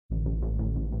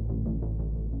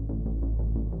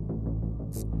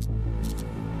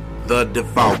The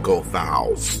DeFalco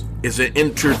Files is an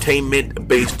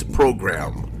entertainment-based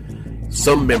program.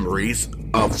 Some memories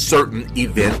of certain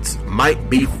events might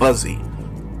be fuzzy.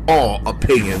 All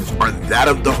opinions are that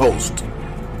of the host.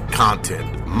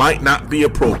 Content might not be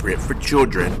appropriate for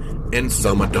children and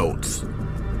some adults.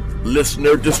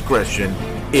 Listener discretion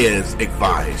is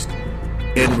advised.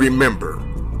 And remember,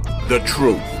 the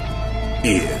truth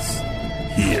is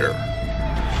here.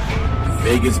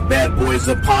 Vegas Bad Boys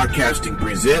of Podcasting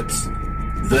presents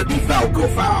The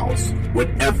DeFalco Files with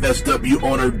FSW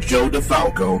owner Joe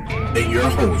DeFalco and your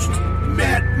host,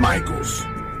 Matt Michaels.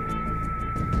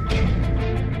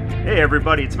 Hey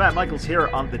everybody, it's Matt Michaels here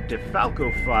on The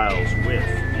DeFalco Files with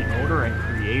the owner and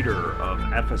creator of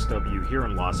FSW here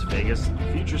in Las Vegas,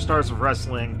 Future Stars of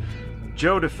Wrestling,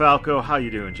 Joe DeFalco. How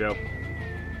you doing, Joe?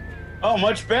 Oh,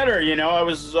 much better. You know, I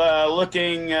was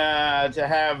looking to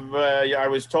have, I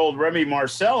was told Remy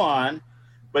Marcel on,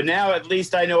 but now at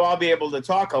least I know I'll be able to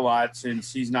talk a lot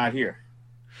since he's not here.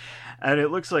 And it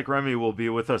looks like Remy will be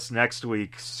with us next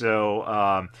week,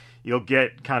 so you'll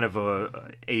get kind of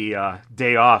a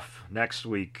day off next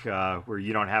week where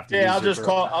you don't have to. Yeah,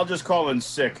 I'll just call in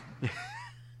sick.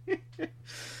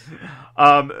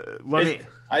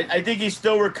 I think he's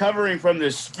still recovering from the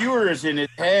skewers in his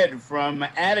head from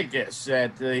Atticus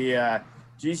at the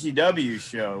GCW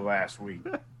show last week.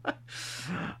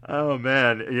 Oh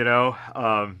man, you know,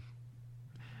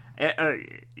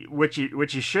 what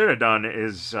you should have done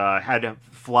is had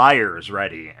flyers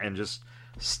ready and just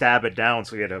stab it down,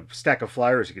 so he had a stack of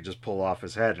flyers he could just pull off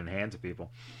his head and hand to people.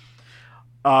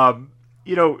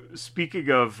 You know, speaking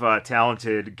of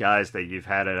talented guys that you've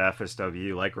had at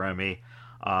FSW, like Remy,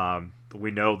 we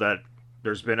know that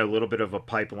there's been a little bit of a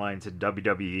pipeline to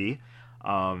WWE.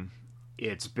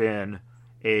 It's been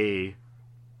a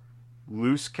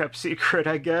loose kept secret,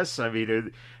 I guess. I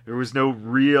mean, there was no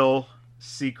real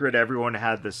secret. Everyone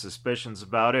had the suspicions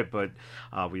about it, but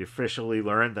we officially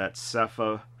learned that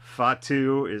Sefa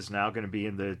Fatu is now going to be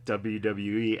in the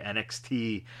WWE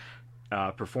NXT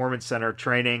Performance Center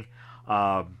training.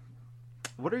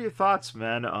 What are your thoughts,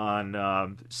 man,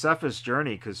 on Sefa's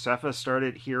journey? Because Sefa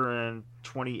started here in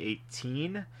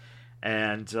 2018,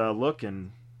 and look,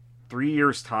 in 3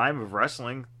 years' time of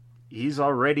wrestling, he's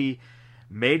already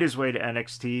made his way to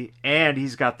NXT, and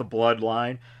he's got the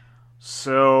bloodline.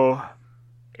 So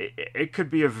it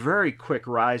could be a very quick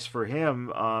rise for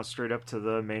him straight up to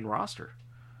the main roster.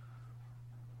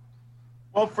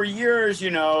 Well, for years, you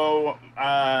know,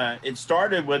 it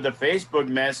started with a Facebook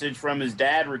message from his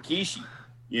dad, Rikishi.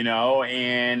 You know,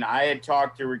 and I had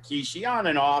talked to Rikishi on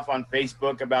and off on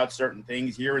Facebook about certain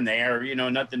things here and there, you know,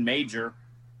 nothing major.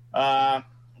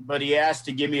 But he asked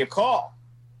to give me a call.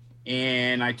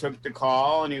 And I took the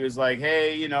call, and he was like,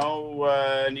 hey, you know,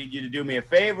 I need you to do me a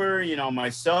favor. You know, my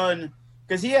son,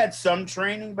 because he had some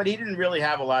training, but he didn't really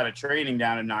have a lot of training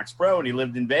down in Knox Pro, and he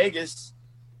lived in Vegas.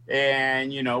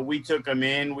 And, you know, we took him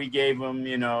in. We gave him,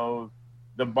 you know,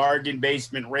 the bargain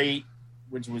basement rate,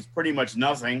 which was pretty much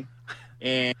nothing.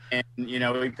 And you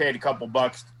know, he paid a couple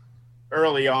bucks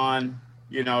early on.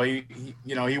 You know, he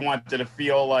wanted to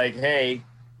feel like, hey,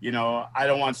 you know, I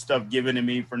don't want stuff given to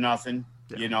me for nothing.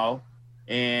 Yeah. You know,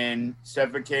 and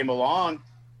Sefa came along,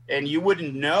 and you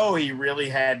wouldn't know he really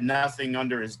had nothing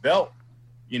under his belt.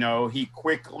 You know, he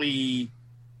quickly,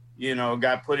 you know,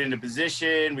 got put into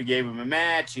position. We gave him a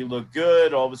match. He looked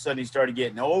good. All of a sudden, he started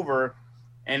getting over,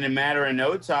 and in a matter of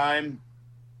no time,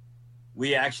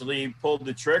 we actually pulled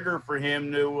the trigger for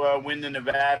him to win the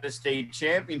Nevada State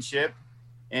Championship.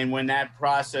 And when that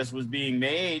process was being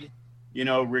made, you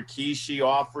know, Rikishi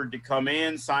offered to come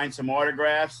in, sign some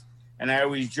autographs. And I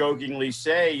always jokingly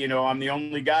say, you know, I'm the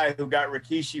only guy who got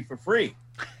Rikishi for free.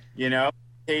 You know,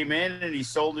 came in and he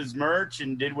sold his merch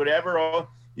and did whatever.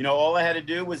 You know, all I had to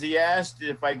do was he asked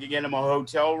if I could get him a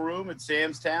hotel room at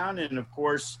Sam's Town. And, of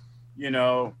course, you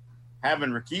know,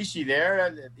 having Rikishi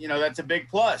there, you know, that's a big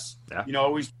plus. Yeah. You know,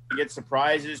 always get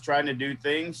surprises, trying to do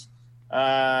things.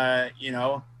 You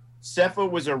know, Sefa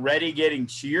was already getting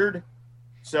cheered.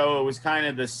 So it was kind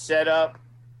of the setup.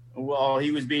 Well, he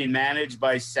was being managed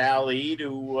by Sally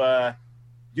to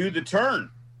do the turn.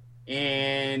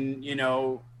 And, you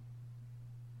know,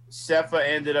 Sefa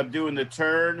ended up doing the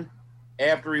turn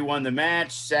after he won the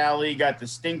match. Sally got the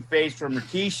stink face from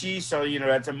Rikishi. So, you know,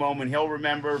 that's a moment he'll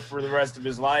remember for the rest of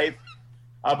his life.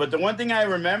 But the one thing I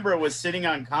remember was sitting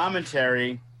on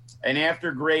commentary, and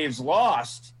after Graves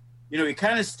lost, you know, he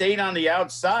kind of stayed on the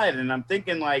outside, and I'm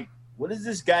thinking, like, what is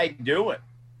this guy doing?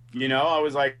 You know, I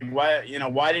was like, why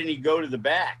didn't he go to the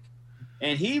back?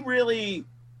 And he really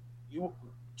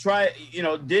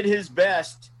did his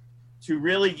best to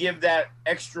really give that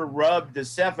extra rub to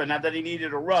Sefa. Not that he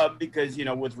needed a rub because,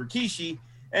 with Rikishi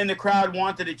and the crowd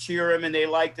wanted to cheer him and they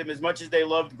liked him as much as they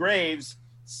loved Graves.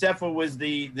 Sefa was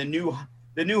the new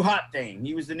hot thing.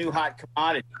 He was the new hot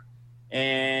commodity.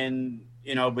 And,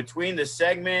 between the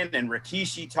segment and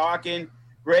Rikishi talking,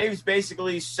 Graves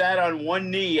basically sat on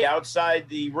one knee outside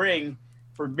the ring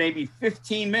for maybe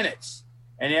 15 minutes.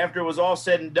 And after it was all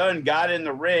said and done, got in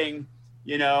the ring,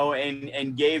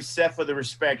 and gave Sefa the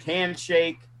respect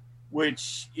handshake,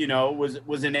 which,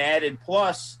 was an added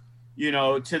plus,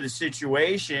 to the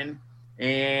situation.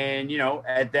 And,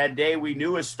 at that day, we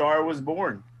knew a star was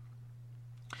born.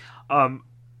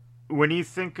 When you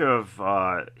think of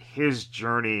his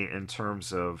journey in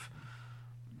terms of,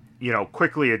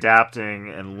 quickly adapting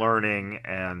and learning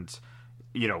and,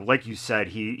 like you said,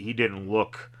 he didn't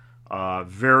look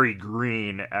very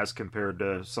green as compared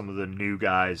to some of the new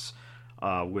guys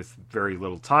with very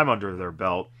little time under their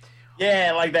belt.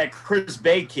 Yeah, like that Chris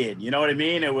Bay kid, you know what I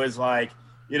mean? It was like,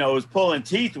 it was pulling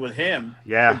teeth with him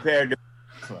compared to...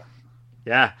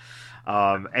 Yeah.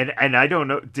 And I don't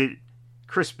know, did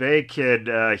Chris Bay kid,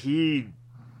 I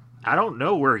don't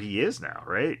know where he is now,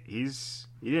 right? He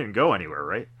didn't go anywhere,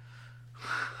 right?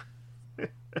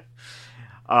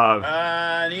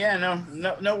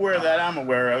 Nowhere that I'm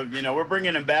aware of. We're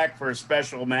bringing him back for a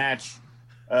special match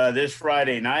this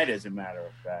Friday night, as a matter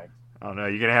of fact. Oh no,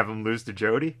 you gonna have him lose to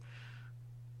Jody?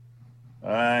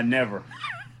 Never.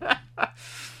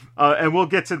 And we'll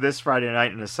get to this Friday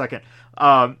night in a second.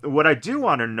 What I do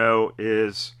want to know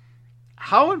is,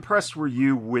 how impressed were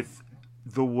you with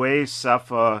the way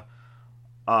Sefa,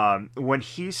 when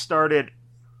he started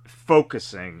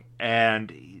focusing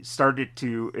and started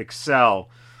to excel,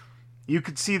 you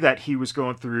could see that he was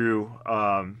going through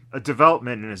a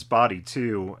development in his body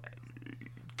too.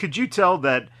 Could you tell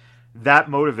that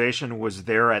motivation was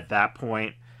there at that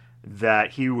point,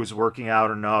 that he was working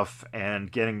out enough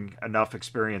and getting enough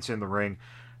experience in the ring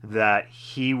that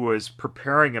he was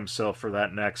preparing himself for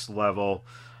that next level,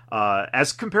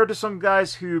 as compared to some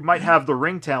guys who might have the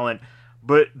ring talent,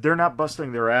 but they're not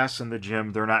busting their ass in the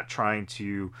gym. They're not trying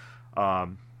to,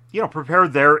 prepare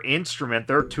their instrument,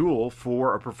 their tool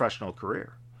for a professional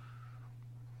career.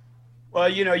 Well,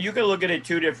 you can look at it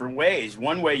two different ways.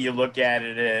 One way you look at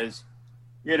it is,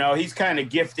 he's kind of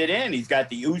gifted in. He's got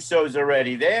the Usos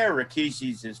already there.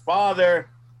 Rikishi's his father.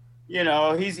 He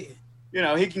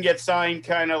can get signed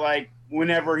kind of like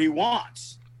whenever he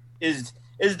wants, is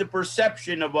the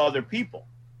perception of other people.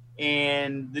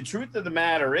 And the truth of the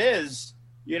matter is,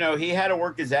 he had to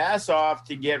work his ass off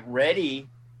to get ready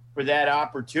for that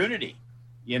opportunity,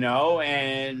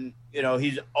 and,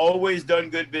 he's always done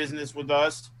good business with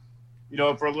us.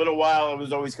 For a little while, I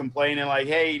was always complaining like,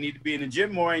 hey, you need to be in the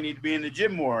gym more. You need to be in the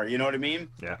gym more. You know what I mean?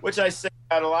 Yeah. Which I say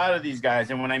about a lot of these guys.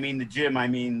 And when I mean the gym, I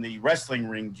mean the wrestling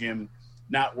ring gym,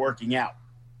 not working out.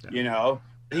 Yeah.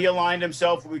 He aligned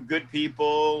himself with good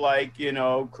people like,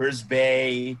 Chris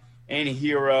Bay and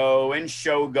Hero and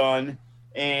Shogun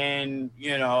and,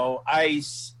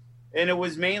 Ice. And it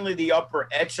was mainly the upper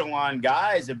echelon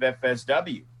guys of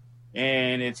FSW.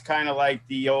 And it's kind of like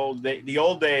the old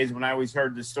days when I always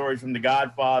heard the stories from The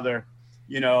Godfather,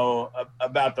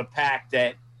 about the pack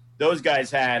that those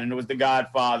guys had. And it was The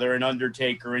Godfather and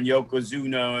Undertaker and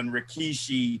Yokozuna and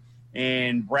Rikishi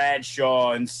and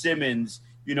Bradshaw and Simmons.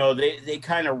 They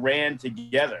kind of ran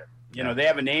together. They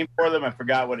have a name for them. I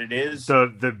forgot what it is.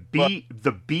 The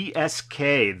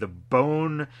BSK, the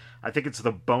Bone, I think it's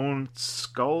the Bone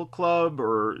Skull Club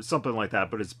or something like that,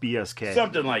 but it's BSK.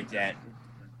 Something like that.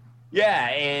 Yeah,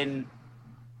 and,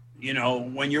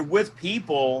 when you're with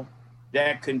people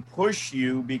that can push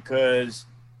you because,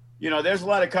 there's a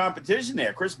lot of competition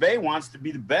there. Chris Bay wants to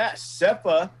be the best.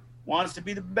 Sefa wants to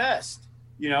be the best,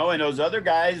 and those other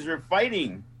guys are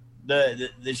fighting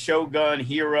the Shogun,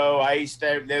 Hero, Ice.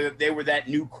 They were that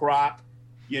new crop,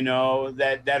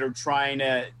 that are trying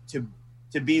to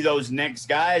be those next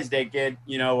guys that get,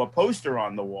 a poster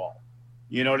on the wall.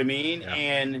 You know what I mean? Yeah.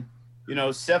 And,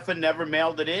 Sefa never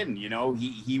mailed it in.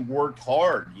 He worked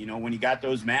hard, when he got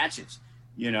those matches,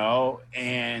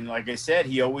 and like I said,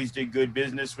 he always did good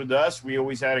business with us. We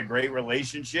always had a great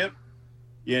relationship,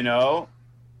 even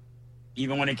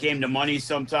when it came to money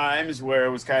sometimes where it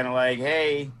was kind of like,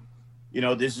 hey,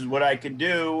 this is what I can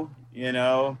do,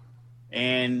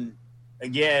 and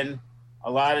again, a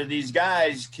lot of these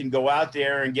guys can go out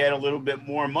there and get a little bit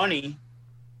more money,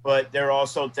 but they're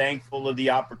also thankful of the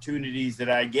opportunities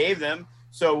that I gave them.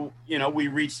 So, we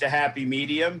reached a happy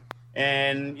medium.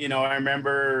 And, I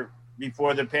remember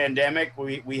before the pandemic,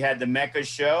 we had the Mecca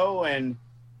show and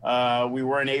we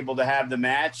weren't able to have the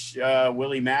match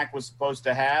Willie Mack was supposed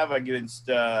to have against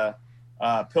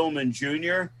Pillman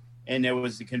Jr., and there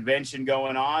was the convention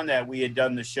going on that we had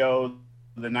done the show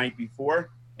the night before,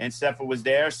 and Cepha was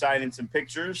there signing some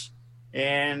pictures.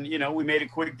 And, you know, we made a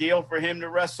quick deal for him to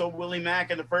wrestle Willie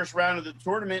Mack in the first round of the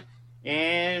tournament.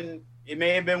 And it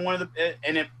may have been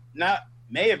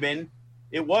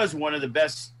it was one of the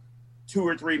best 2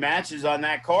 or 3 matches on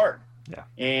that card. Yeah.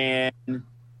 And,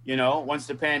 you know, once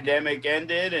the pandemic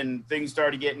ended and things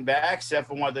started getting back,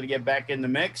 Cepha wanted to get back in the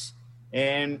mix.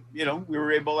 And, you know, we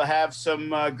were able to have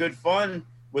some good fun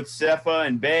with Cepha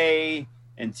and Bay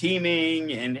and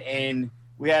teaming. And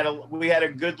we had a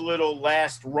good little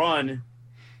last run.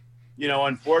 You know,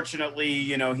 unfortunately,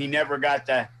 you know, he never got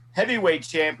the heavyweight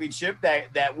championship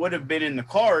that would have been in the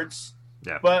cards.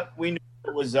 Yeah. But we knew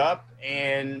it was up,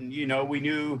 and, you know, we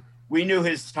knew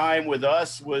his time with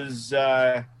us was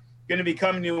going to be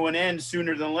coming to an end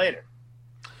sooner than later.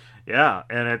 Yeah,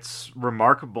 and it's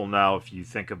remarkable now if you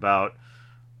think about,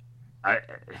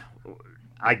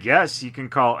 I guess you can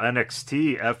call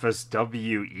NXT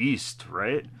FSW East,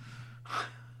 right?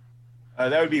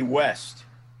 That would be West.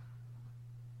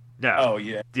 No. Oh,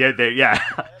 yeah. Yeah.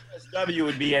 FSW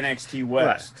would be NXT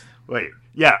West. Wait.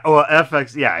 Yeah. Well,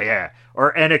 FX. Yeah.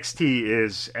 Or NXT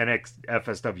is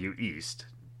FSW East.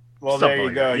 Well, Something there you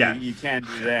like go. That. Yeah. You can't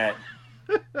do that.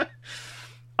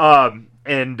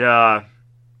 And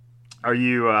are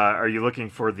you looking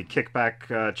for the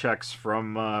kickback checks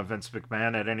from Vince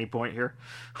McMahon at any point here?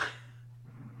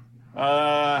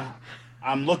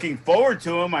 I'm looking forward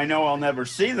to them. I know I'll never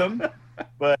see them,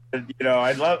 but, you know,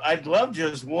 I'd love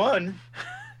just one.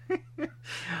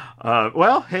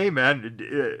 Well, hey man,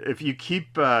 if you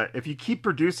keep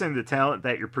producing the talent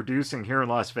that you're producing here in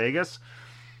Las Vegas,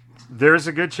 there's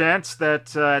a good chance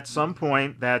that at some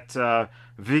point that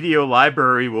video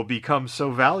library will become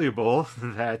so valuable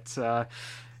that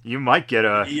you might get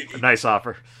a nice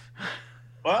offer.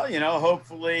 Well, you know,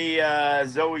 hopefully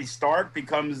Zoe Stark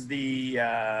becomes the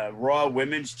Raw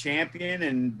Women's Champion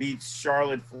and beats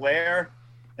Charlotte Flair.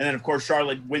 And then, of course,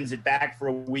 Charlotte wins it back for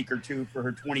a week or two for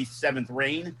her 27th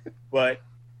reign. But,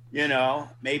 you know,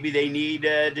 maybe they need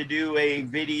to do a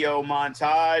video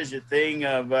montage, a thing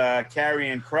of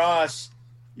Karrion Kross,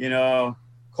 you know,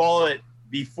 call it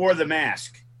Before the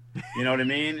Mask. You know what I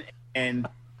mean? And,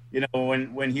 you know,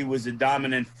 when he was a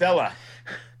dominant fella.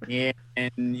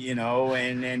 And you know,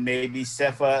 and maybe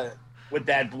Cepha with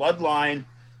that bloodline,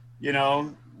 you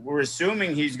know, we're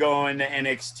assuming he's going to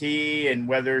NXT, and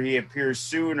whether he appears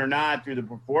soon or not through the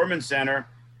Performance Center.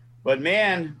 But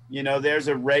man, you know, there's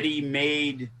a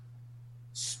ready-made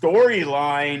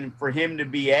storyline for him to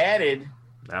be added,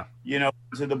 you know,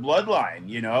 to the bloodline.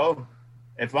 You know,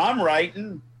 if I'm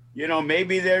writing, you know,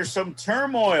 maybe there's some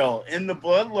turmoil in the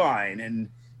bloodline, and,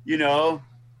 you know,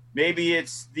 maybe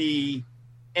it's the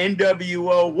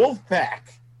NWO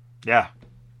Wolfpack. Yeah.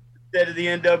 Instead of the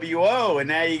NWO, and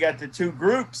now you got the two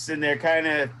groups, and they're kind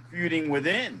of feuding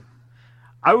within.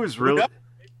 I was really...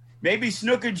 Maybe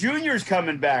Snooker Jr.'s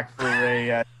coming back for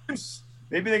a Deuce.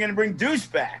 Maybe they're going to bring Deuce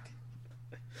back.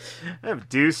 I have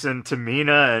Deuce and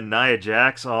Tamina and Nia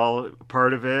Jax all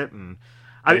part of it, and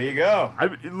there you go.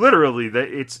 Literally,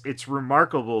 it's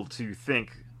remarkable to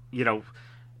think, you know,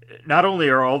 not only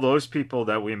are all those people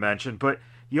that we mentioned, but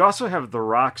you also have The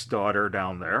Rock's daughter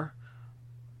down there,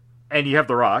 and you have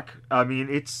The Rock. I mean,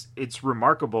 it's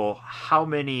remarkable how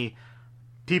many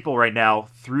people right now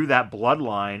through that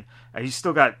bloodline, and you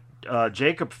still got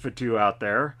Jacob Fatu out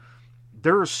there.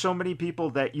 There are so many people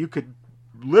that you could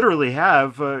literally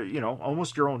have, you know,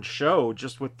 almost your own show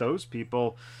just with those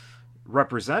people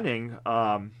representing,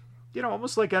 you know,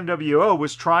 almost like NWO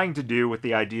was trying to do with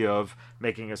the idea of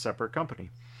making a separate company.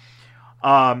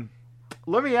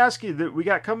 Let me ask you that we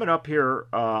got coming up here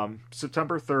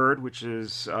September 3rd, which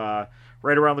is right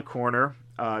around the corner.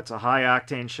 It's a high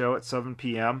octane show at 7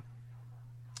 p.m.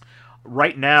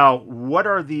 Right now, what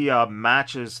are the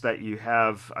matches that you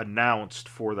have announced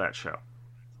for that show?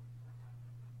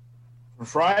 For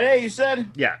Friday, you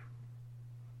said? Yeah.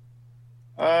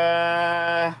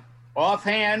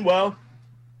 Offhand, well,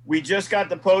 we just got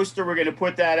the poster. We're going to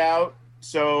put that out.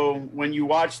 So when you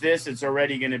watch this, it's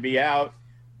already going to be out.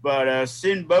 But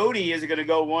Sin Bodhi is going to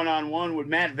go one-on-one with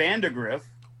Matt Vandergriff.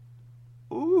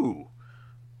 Ooh.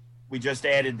 We just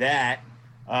added that.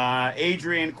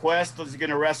 Adrian Quest is going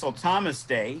to wrestle Thomas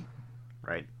Day.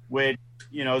 Right. Which,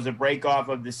 you know, is a break-off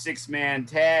of the six-man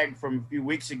tag from a few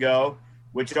weeks ago,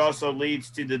 which also leads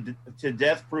to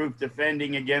Death Proof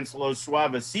defending against Los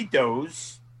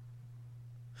Suavecitos.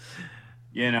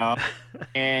 You know,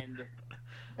 and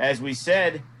as we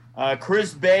said,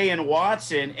 Chris Bay and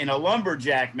Watson in a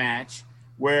lumberjack match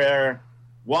where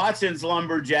Watson's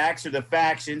Lumberjacks, or the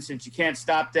faction, since you can't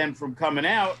stop them from coming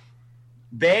out,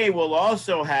 Bay will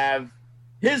also have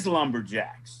his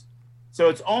Lumberjacks. So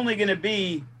it's only going to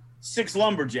be 6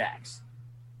 Lumberjacks.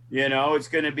 You know, it's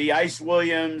going to be Ice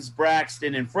Williams,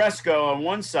 Braxton, and Fresco on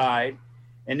one side.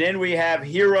 And then we have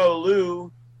Hero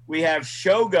Lou, we have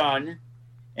Shogun,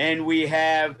 and we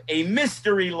have a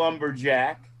mystery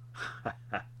Lumberjack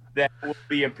that will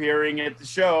be appearing at the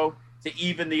show to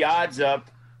even the odds up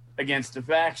against the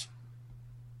faction.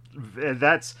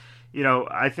 That's, you know,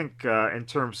 I think in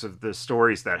terms of the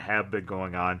stories that have been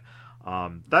going on,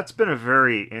 that's been a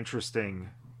very interesting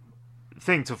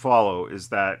thing to follow, is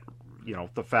that, you know,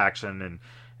 the faction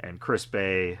and Chris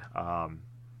Bay,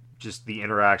 just the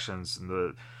interactions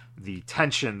and the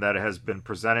tension that has been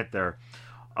presented there.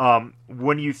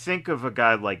 When you think of a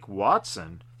guy like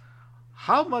Watson,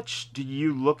 how much do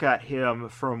you look at him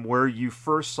from where you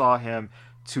first saw him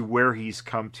to where he's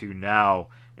come to now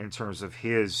in terms of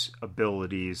his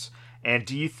abilities? And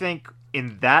do you think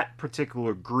in that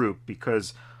particular group,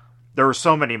 because there are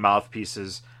so many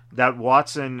mouthpieces, that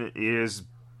Watson is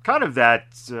kind of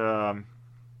that,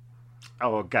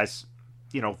 guys,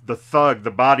 you know, the thug,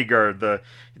 the bodyguard, the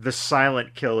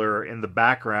silent killer in the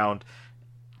background?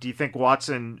 Do you think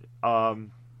Watson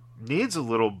needs a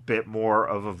little bit more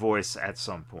of a voice at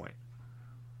some point?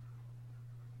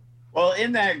 Well,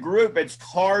 in that group, it's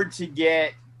hard to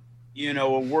get, you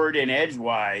know, a word in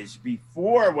edgewise.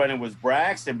 Before, when it was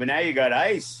Braxton, but now you got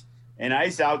Ice, and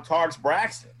Ice out-talks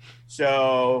Braxton.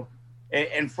 So,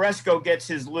 and Fresco gets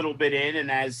his little bit in, and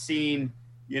as seen,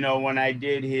 you know, when I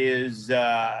did his,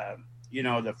 you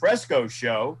know, the Fresco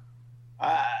show,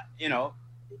 you know,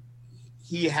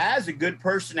 he has a good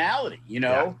personality, you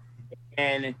know,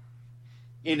 and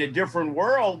in a different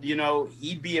world, you know,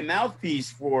 he'd be a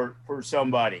mouthpiece for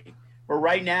somebody. But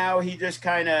right now, he just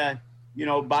kind of, you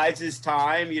know, bides his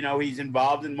time. You know, he's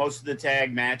involved in most of the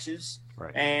tag matches.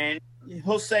 Right. And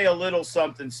he'll say a little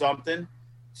something.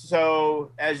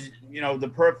 So, as, you know, the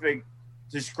perfect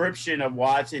description of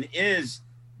Watson is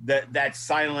that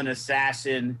silent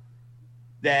assassin,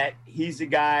 that he's a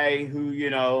guy who, you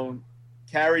know,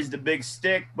 carries the big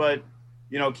stick, but,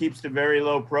 you know, keeps the very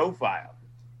low profile.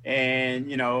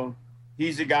 And, you know,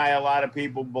 he's a guy a lot of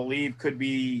people believe could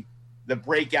be the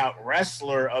breakout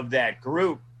wrestler of that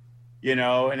group, you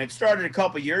know. And it started a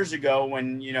couple years ago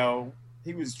when, you know,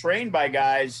 he was trained by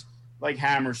guys like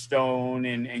Hammerstone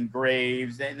and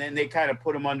Graves, and then they kind of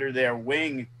put him under their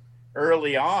wing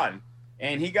early on.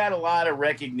 And he got a lot of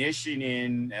recognition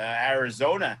in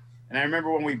Arizona. And I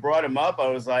remember when we brought him up, I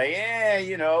was like, yeah,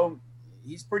 you know,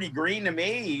 he's pretty green to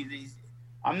me.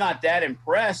 I'm not that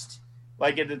impressed.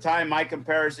 Like at the time, my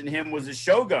comparison to him was a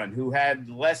Shogun who had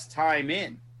less time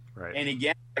in. Right. And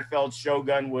again, I felt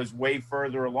Shogun was way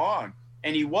further along.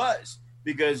 And he was,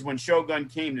 because when Shogun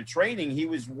came to training, he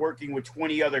was working with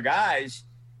 20 other guys,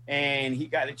 and he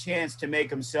got a chance to make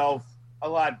himself a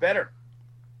lot better.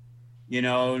 You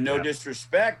know, no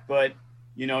disrespect, but,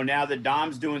 you know, now that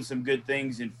Dom's doing some good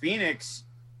things in Phoenix,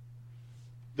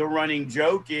 the running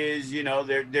joke is, you know,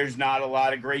 there's not a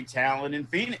lot of great talent in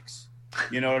Phoenix.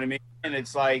 You know what I mean? And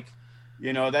it's like,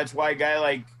 you know, that's why a guy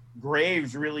like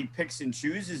Graves really picks and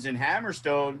chooses in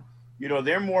Hammerstone. You know,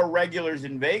 they're more regulars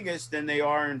in Vegas than they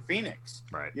are in Phoenix.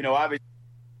 Right. You know, obviously,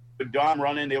 with Dom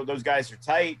running, those guys are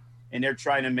tight, and they're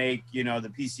trying to make, you know, the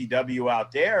PCW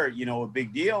out there, you know, a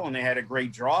big deal. And they had a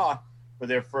great draw for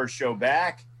their first show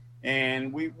back.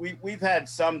 And we've had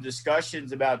some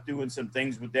discussions about doing some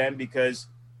things with them, because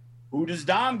who does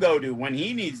Dom go to when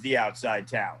he needs the outside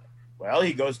talent? Well,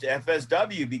 he goes to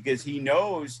FSW because he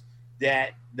knows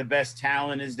that the best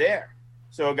talent is there.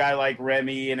 So a guy like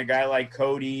Remy and a guy like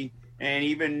Cody, and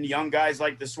even young guys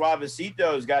like the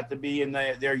Suavecitos got to be in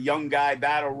their young guy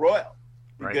battle royal,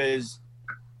 because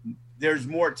there's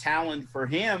more talent for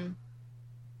him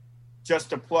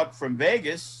just to pluck from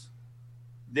Vegas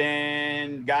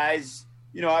than guys,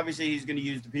 you know, obviously he's going to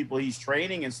use the people he's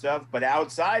training and stuff, but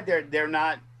outside they're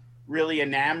not really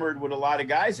enamored with a lot of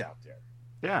guys out there.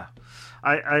 Yeah.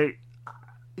 I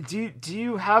do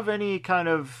you have any kind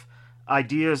of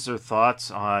ideas or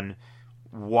thoughts on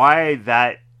why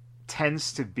that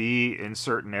tends to be in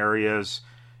certain areas?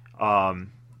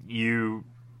 You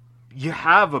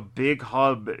have a big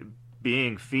hub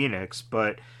being Phoenix,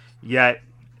 but yet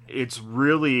it's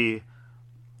really,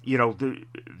 you know,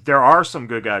 there are some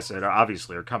good guys that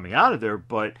obviously are coming out of there,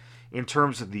 but in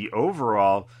terms of the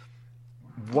overall,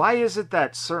 why is it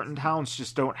that certain towns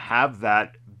just don't have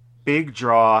that big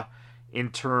draw in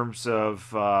terms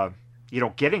of, you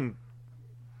know, getting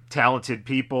talented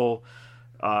people,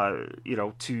 you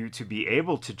know, to be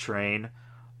able to train?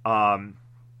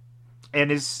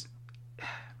 And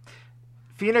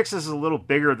Phoenix is a little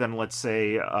bigger than, let's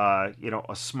say, a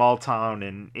small town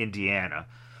in Indiana.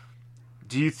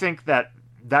 Do you think that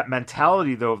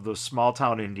mentality, though, of the small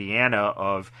town Indiana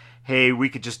of, hey, we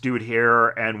could just do it here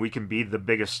and we can be the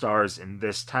biggest stars in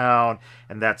this town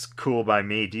and that's cool by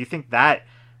me, do you think that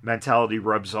mentality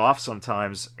rubs off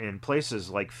sometimes in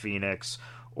places like Phoenix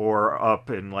or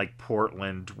up in like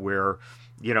Portland where,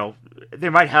 they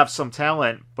might have some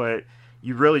talent, but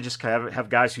you really just have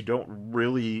guys who don't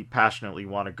really passionately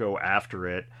want to go after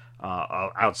it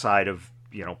outside of,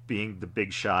 being the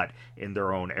big shot in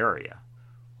their own area?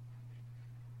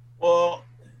 Well,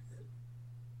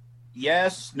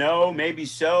 yes, no, maybe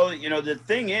so. The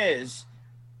thing is,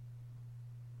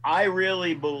 I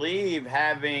really believe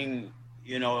having,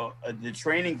 the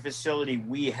training facility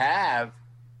we have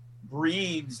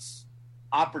breeds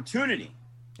opportunity.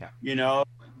 Yeah.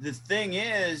 The thing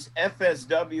is,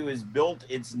 FSW has built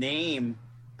its name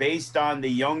based on the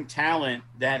young talent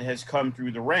that has come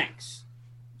through the ranks.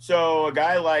 So a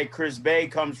guy like Chris Bay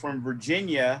comes from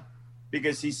Virginia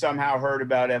because he somehow heard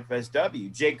about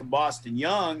FSW. Jacob Boston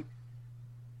Young,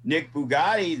 Nick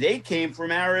Bugatti, they came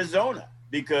from Arizona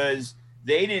because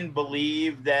they didn't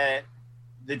believe that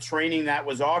the training that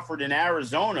was offered in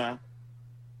Arizona,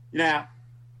 it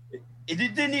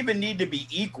didn't even need to be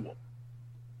equal.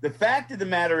 The fact of the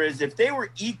matter is, if they were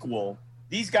equal,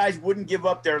 these guys wouldn't give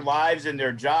up their lives and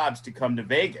their jobs to come to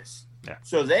Vegas. Yeah.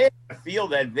 So they feel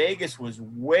that Vegas was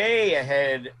way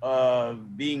ahead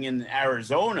of being in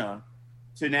Arizona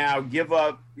to now give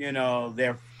up,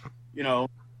 their,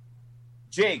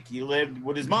 Jake, he lived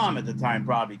with his mom at the time,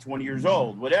 probably 20 years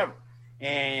old, whatever.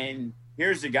 And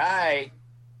here's a guy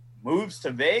moves to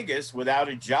Vegas without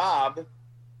a job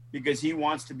because he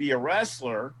wants to be a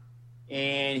wrestler.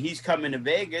 And he's coming to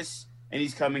Vegas and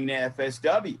he's coming to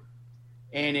FSW.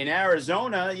 And in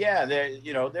Arizona,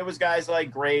 there was guys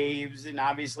like Graves and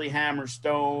obviously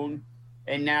Hammerstone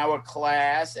and now a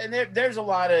Class. And there's a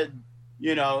lot of,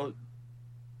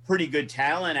 pretty good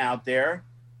talent out there.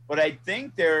 But I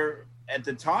think at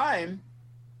the time,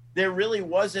 there really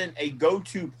wasn't a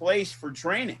go-to place for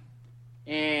training.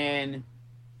 And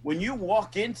when you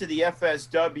walk into the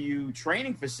FSW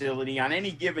training facility on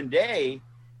any given day,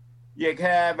 you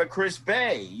have a Chris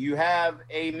Bay, you have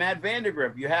a Matt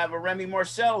Vandergrift, you have a Remy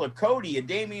Marcel, a Cody, a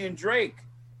Damian Drake,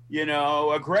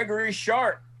 a Gregory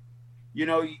Sharp,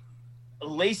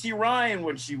 Lacey Ryan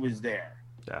when she was there.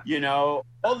 Yeah.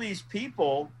 All these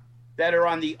people that are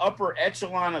on the upper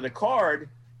echelon of the card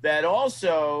that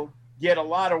also get a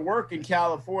lot of work in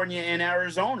California and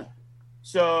Arizona.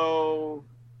 So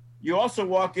you also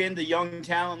walk into young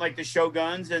talent like the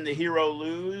Shoguns and the Hero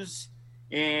Luz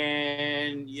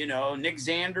and, Nick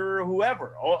Xander or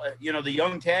whoever, the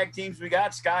young tag teams we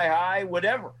got, Sky High,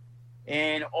 whatever.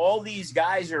 And all these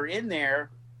guys are in there,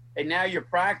 and now you're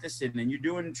practicing and you're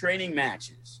doing training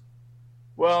matches.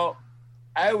 Well,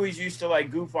 I always used to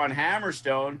goof on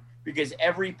Hammerstone because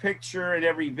every picture and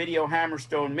every video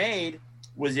Hammerstone made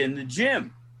was in the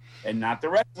gym and not the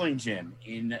wrestling gym,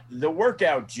 in the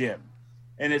workout gym.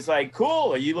 And it's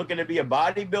cool. Are you looking to be a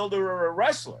bodybuilder or a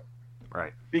wrestler?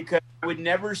 Right. Because I would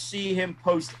never see him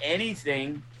post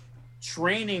anything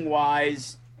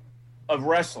training-wise of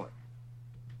wrestling.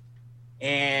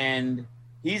 And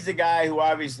he's the guy who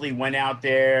obviously went out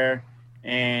there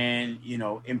and,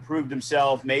 improved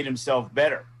himself, made himself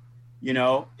better.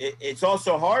 It's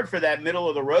also hard for that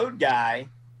middle-of-the-road guy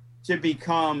to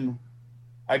become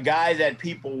a guy that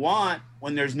people want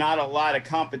when there's not a lot of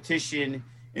competition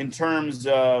in terms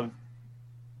of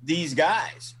these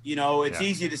guys. It's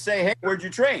easy to say, hey, where'd you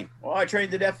train? Well, I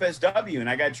trained at FSW, and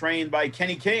I got trained by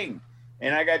Kenny King,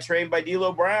 and I got trained by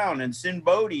D'Lo Brown and Sin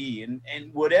Bodie and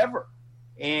whatever.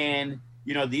 And,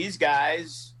 these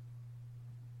guys,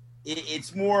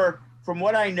 it's more, from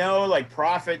what I know,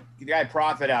 Prophet, the guy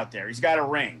Prophet out there, he's got a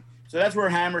ring. So that's where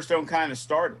Hammerstone kind of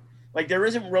started. There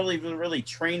isn't really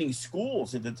training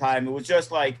schools at the time. It was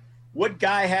just what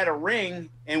guy had a ring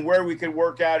and where we could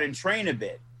work out and train a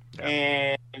bit.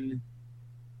 Yeah. And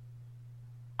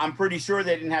I'm pretty sure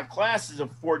they didn't have classes of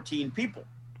 14 people,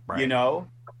 right.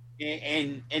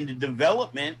 And the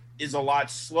development is a lot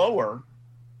slower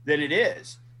than it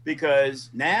is because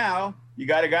now you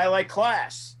got a guy like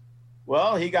Class.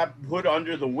 Well, he got put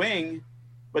under the wing,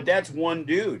 but that's one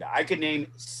dude. I could name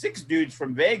 6 dudes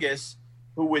from Vegas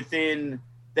who that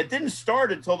didn't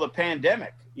start until the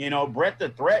pandemic. Brett the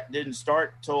Threat didn't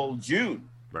start till June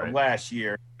of last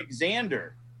year.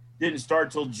 Xander didn't start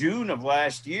till June of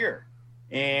last year.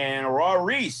 And Raw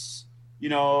Reese,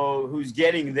 who's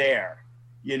getting there,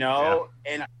 and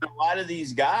a lot of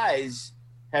these guys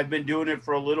have been doing it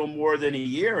for a little more than a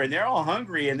year, and they're all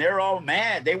hungry and they're all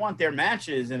mad. They want their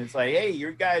matches, and it's like, hey,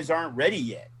 your guys aren't ready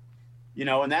yet.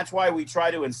 And that's why we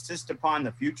try to insist upon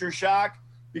the Future Shock,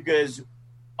 because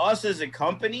us as a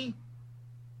company,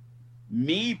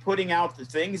 me putting out the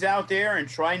things out there and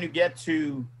trying to get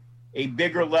to a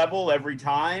bigger level every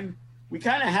time, we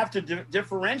kind of have to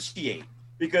differentiate,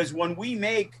 because when we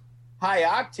make High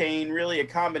Octane really a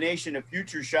combination of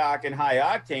Future Shock and High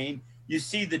Octane, you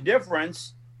see the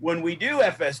difference when we do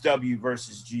FSW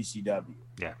versus GCW.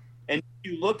 Yeah. And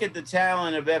you look at the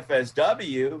talent of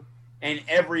FSW, and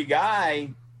every guy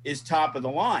is top of the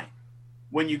line.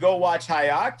 When you go watch High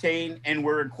Octane, and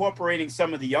we're incorporating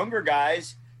some of the younger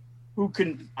guys who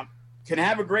can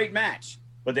have a great match,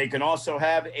 but they can also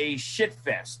have a shit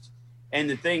fest. And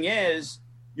the thing is,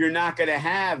 you're not going to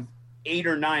have 8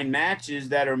 or 9 matches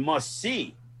that are must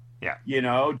see. Yeah.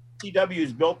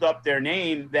 GCW's built up their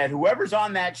name that whoever's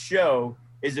on that show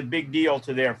is a big deal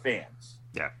to their fans.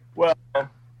 Yeah. Well,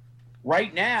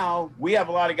 right now, we have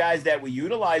a lot of guys that we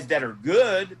utilize that are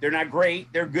good. They're not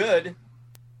great. They're good.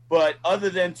 But other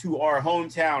than to our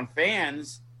hometown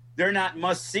fans, they're not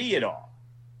must-see at all.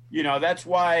 That's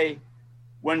why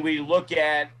when we look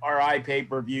at our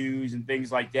iPay-per-views and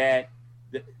things like that,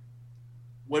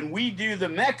 when we do the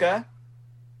Mecca,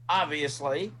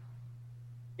 obviously,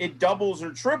 it doubles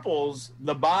or triples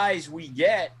the buys we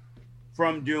get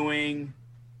from doing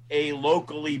a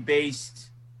locally based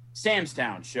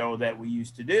Samstown show that we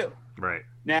used to do. Right.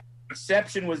 Now,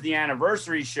 exception was the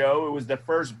anniversary show. It was the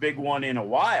first big one in a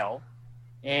while.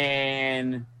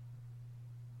 And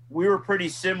we were pretty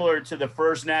similar to the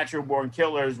first Natural Born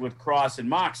Killers with Cross and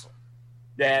Moxley,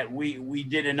 that we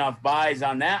did enough buys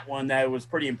on that one that it was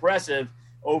pretty impressive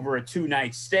over a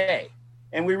 2-night stay.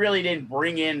 And we really didn't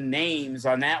bring in names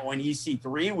on that one.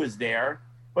 EC3 was there,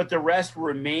 but the rest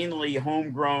were mainly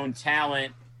homegrown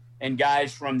talent and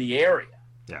guys from the area.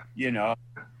 Yeah.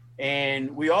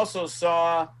 And we also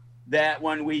saw that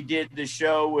when we did the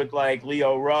show with like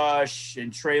Leo Rush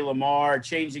and Trey Lamar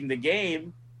changing the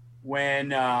game, when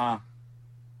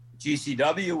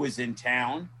GCW was in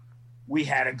town, we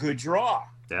had a good draw.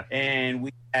 Yeah. And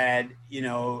we had,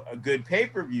 a good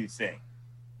pay-per-view thing,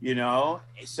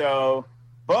 So,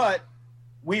 but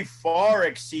we far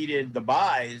exceeded the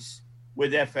buys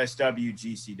with FSW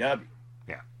GCW.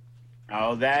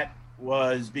 Yeah. That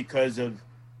was because of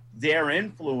their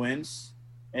influence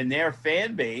and their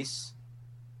fan base,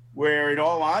 where in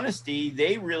all honesty,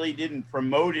 they really didn't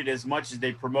promote it as much as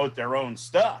they promote their own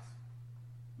stuff.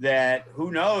 That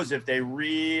who knows if they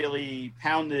really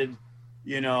pounded,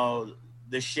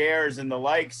 the shares and the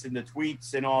likes and the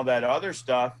tweets and all that other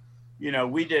stuff,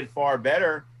 we did far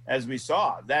better, as we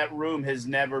saw. That room has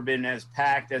never been as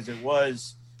packed as it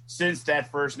was since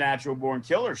that first Natural Born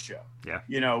Killer show.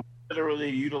 Yeah. Literally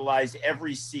utilized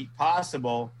every seat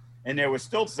possible, and there was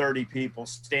still 30 people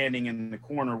standing in the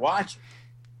corner watching.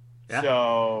 Yeah.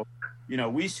 So,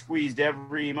 we squeezed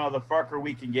every motherfucker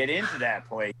we can get into that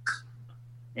place.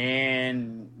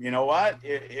 And you know what?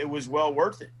 It was well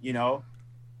worth it,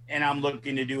 and I'm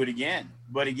looking to do it again.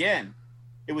 But again,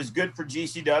 it was good for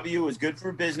GCW. It was good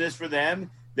for business for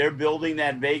them. They're building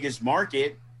that Vegas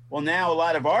market. Well, now a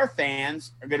lot of our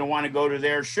fans are going to want to go to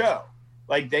their show.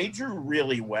 Like, they drew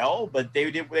really well, but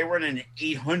they weren't an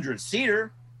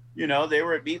 800-seater. They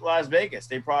were at Beat Las Vegas.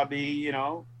 They probably,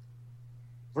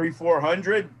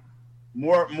 300-400,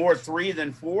 more 3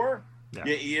 than 4. Yeah.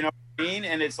 You know what I mean?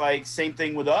 And it's like same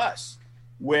thing with us,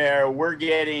 where we're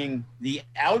getting the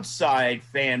outside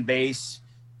fan base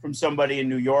from somebody in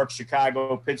New York,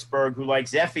 Chicago, Pittsburgh who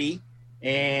likes Effie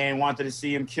and wanted to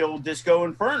see him kill Disco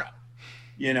Inferno,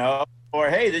 or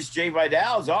hey, this Jay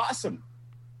Vidal's awesome,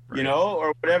 right.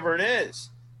 Or whatever it is,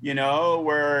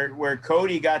 where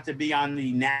Cody got to be on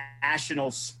the national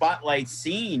spotlight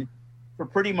scene for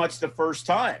pretty much the first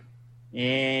time.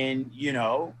 And,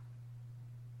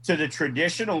 to the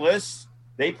traditionalists,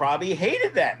 they probably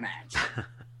hated that match.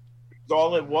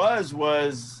 All it was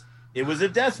it was a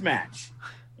death match.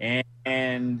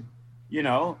 And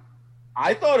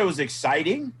I thought it was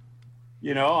exciting.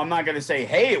 I'm not going to say,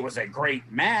 hey, it was a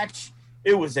great match.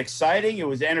 It was exciting. It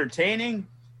was entertaining.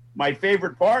 My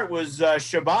favorite part was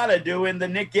Shibata doing the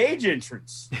Nick Gage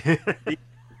entrance.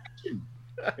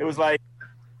 It was like,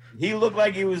 he looked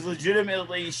like he was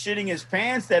legitimately shitting his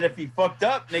pants that if he fucked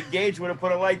up, Nick Gage would have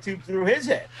put a light tube through his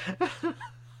head.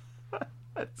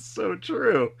 That's so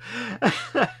true.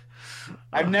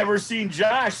 I've never seen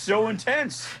Josh so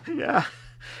intense. Yeah.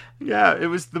 Yeah, it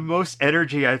was the most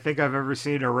energy I think I've ever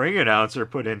seen a ring announcer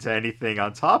put into anything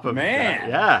on top of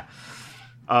Man. That.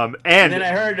 Yeah. And then I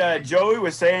heard Joey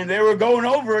was saying they were going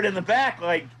over it in the back.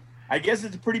 Like, I guess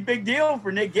it's a pretty big deal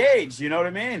for Nick Gage. You know what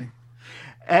I mean?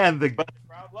 But the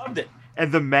crowd loved it.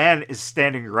 And the man is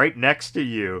standing right next to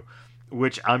you,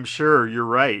 which I'm sure you're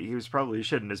right. He was probably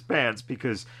shitting his pants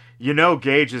because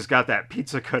Gage has got that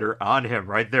pizza cutter on him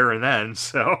right there and then.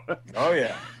 So. Oh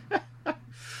yeah.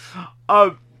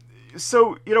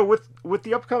 So with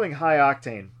the upcoming High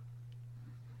Octane,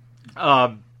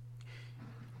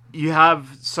 you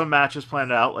have some matches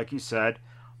planned out, like you said.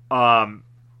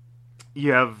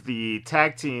 You have the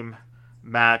tag team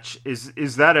match.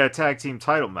 Is that a tag team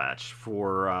title match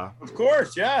for? Of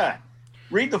course, yeah.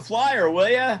 Read the flyer, will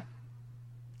ya?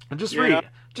 And just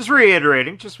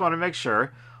reiterating. Just want to make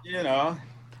sure. You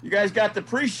guys got the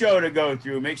pre-show to go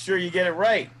through. Make sure you get it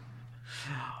right.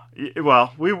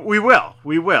 Well, we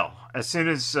will as soon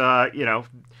as as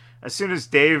soon as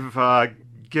Dave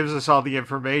gives us all the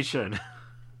information,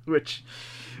 which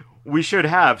we should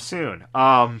have soon.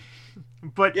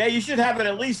 But yeah, you should have it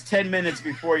at least 10 minutes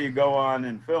before you go on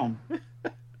and film.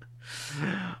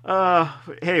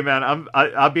 Hey man,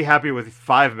 I'll be happy with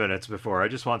 5 minutes before. I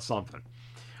just want something.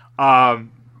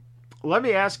 Let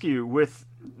me ask you, with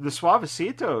the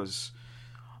Suavecitos,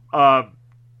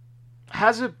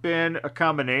 has it been a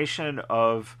combination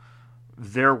of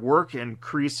their work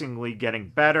increasingly getting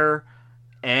better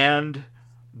and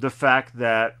the fact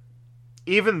that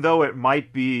even though it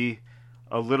might be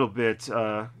a little bit,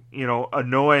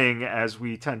 annoying, as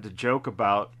we tend to joke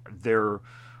about their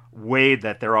way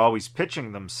that they're always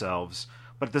pitching themselves,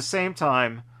 but at the same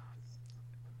time,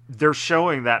 they're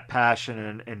showing that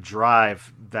passion and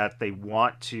drive that they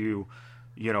want to,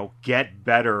 get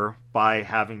better by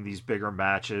having these bigger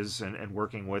matches and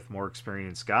working with more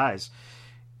experienced guys.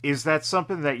 Is that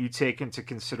something that you take into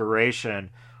consideration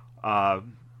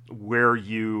where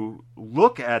you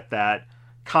look at that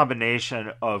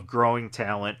combination of growing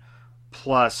talent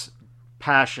plus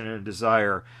passion and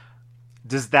desire?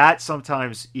 Does that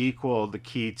sometimes equal the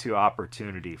key to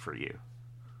opportunity for you?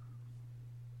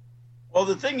 Well,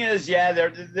 the thing is, yeah,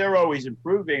 they're always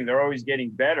improving. They're always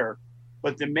getting better.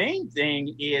 But the main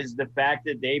thing is the fact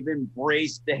that they've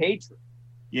embraced the hatred.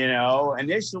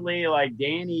 Initially, like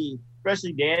Danny,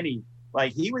 especially Danny,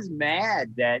 like he was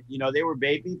mad that, they were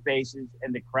baby faces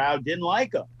and the crowd didn't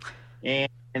like them.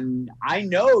 And I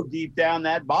know deep down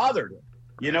that bothered him.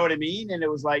 You know what I mean? And it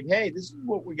was like, hey, this is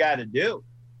what we got to do.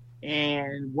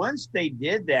 And once they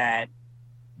did that,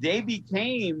 they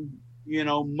became,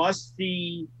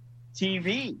 must-see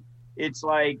TV. It's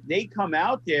like they come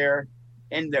out there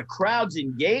and the crowd's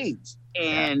engaged.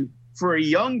 And for a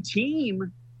young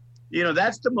team,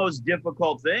 that's the most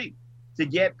difficult thing, to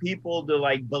get people to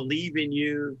like believe in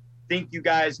you, think you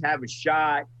guys have a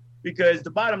shot. Because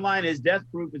the bottom line is Death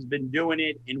Proof has been doing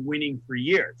it and winning for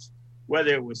years,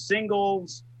 whether it was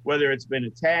singles, whether it's been a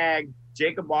tag.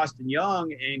 Jacob Austin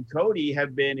Young and Cody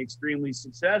have been extremely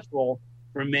successful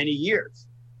for many years,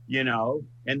 and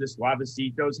the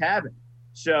Suavecitos haven't.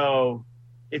 So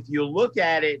if you look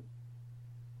at it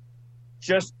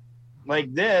just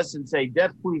like this and say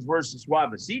Death Proof versus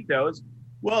Suavecitos,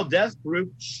 well, Death Proof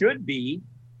should be,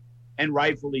 and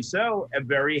rightfully so, a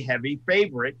very heavy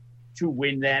favorite to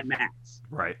win that match.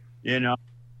 Right.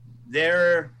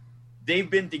 They've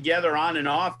been together on and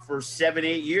off for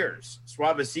 7-8 years.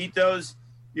 Suavecitos,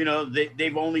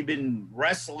 they've only been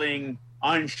wrestling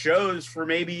on shows for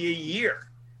maybe a year.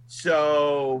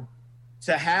 So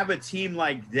to have a team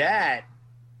like that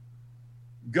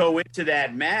go into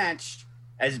that match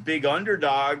as big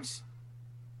underdogs,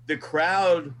 the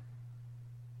crowd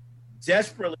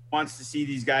desperately wants to see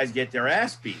these guys get their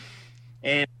ass beat.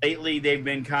 And lately they've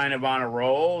been kind of on a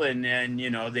roll, and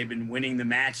they've been winning the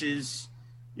matches.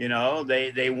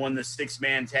 They won the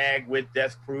 6-man tag with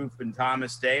Death Proof and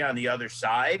Thomas Day on the other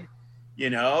side,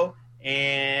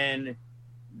 and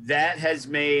that has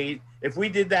made, if we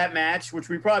did that match, which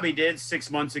we probably did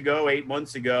 6 months ago, 8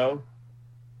 months ago,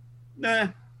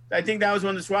 I think that was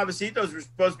when the Suavecitos were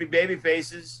supposed to be baby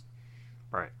faces.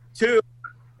 Right. 2,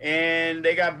 and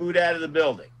they got booed out of the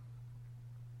building.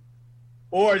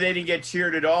 Or they didn't get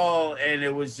cheered at all, and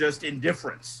it was just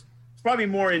indifference. It's probably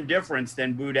more indifference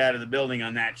than booed out of the building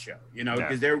on that show,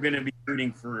 because they were going to be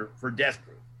rooting for Death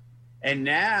Proof. And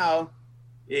now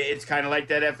it's kind of like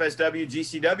that FSW,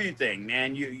 GCW thing,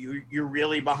 man. You're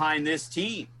really behind this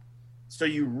team. So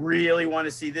you really want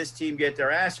to see this team get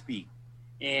their ass beat.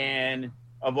 And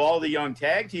of all the young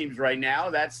tag teams right now,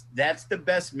 that's the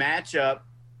best matchup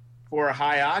for a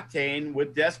High Octane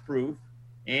with Death Proof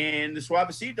and the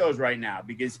Suavecitos right now,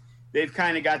 because they've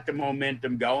kind of got the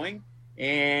momentum going,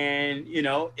 and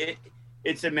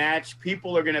it's a match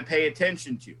people are going to pay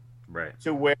attention to. Right.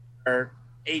 To where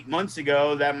 8 months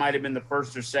ago, that might have been the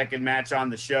first or second match on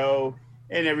the show,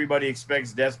 and everybody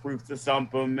expects Death Proof to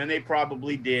thump them, and they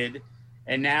probably did.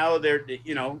 And now they're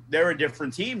a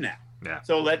different team now. Yeah.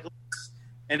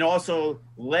 So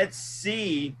let's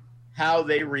see how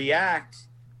they react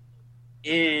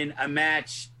in a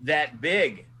match that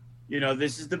big.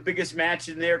 This is the biggest match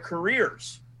in their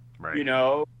careers.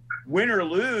 Right. Win or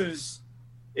lose,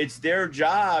 it's their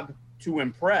job to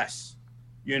impress.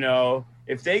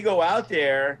 If they go out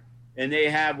there and they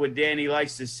have what Danny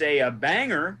likes to say, a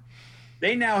banger,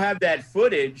 they now have that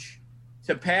footage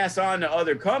to pass on to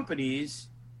other companies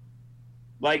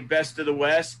like Best of the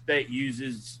West that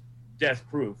uses Death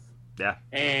Proof. Yeah.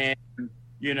 And,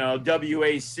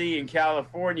 WAC in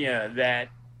California that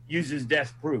uses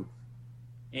Death Proof.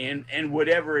 And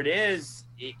whatever it is,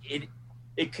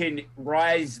 it can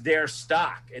rise their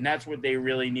stock. And that's what they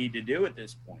really need to do at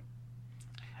this point.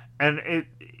 And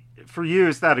for you,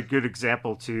 is that a good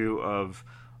example, too, of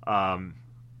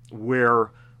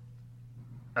where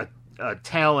a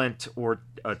talent or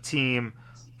a team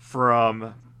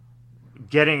from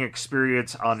getting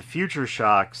experience on Future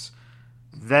Shocks,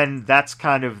 then that's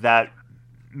kind of that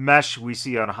mesh we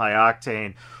see on High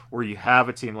Octane, where you have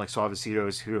a team like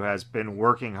Suavecitos who has been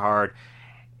working hard,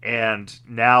 and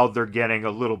now they're getting a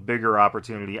little bigger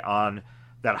opportunity on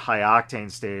that High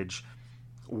Octane stage,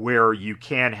 where you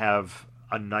can have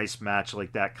a nice match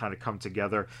like that kind of come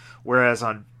together. Whereas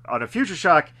on a Future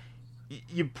Shock,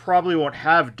 you probably won't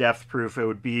have Death Proof. It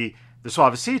would be the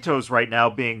Suavecitos right now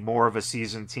being more of a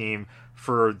seasoned team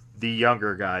for the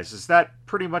younger guys. Is that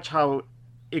pretty much how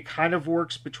it kind of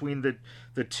works between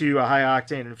the two, High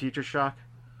Octane and Future Shock?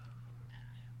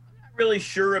 I'm not really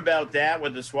sure about that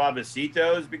with the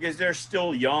Suavecitos because they're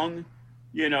still young.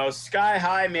 Sky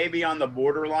High may be on the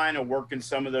borderline of working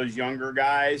some of those younger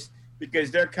guys because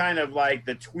they're kind of like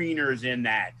the tweeners in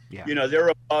that. Yeah. They're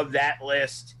above that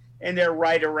list and they're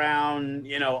right around,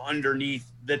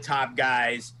 underneath the top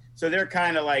guys. So they're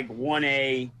kind of like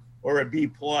 1A or a B+.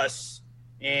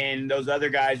 And those other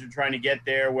guys are trying to get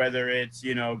there, whether it's,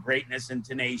 Greatness and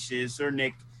Tenacious or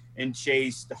Nick and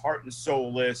Chase, the Heart and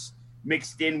Soulless,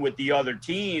 mixed in with the other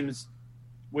teams,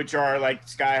 which are like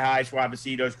Sky High,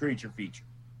 Suavecitos, Creature Feature.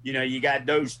 You got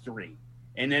those three.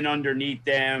 And then underneath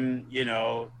them,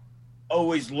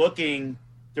 always looking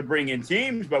to bring in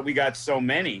teams, but we got so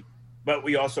many. But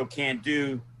we also can't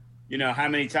do, how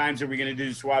many times are we going to do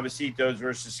Suavecitos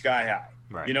versus Sky High?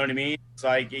 Right. You know what I mean? It's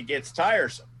like it gets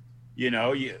tiresome.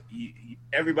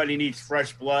 Everybody needs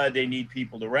fresh blood. They need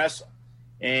people to wrestle.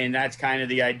 And that's kind of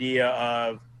the idea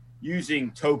of using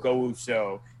Toko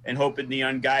Uso and hoping the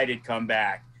Unguided come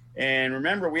back. And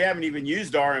remember, we haven't even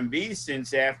used R&B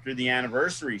since after the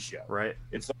anniversary show. Right.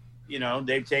 It's like,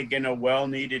 they've taken a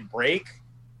well-needed break,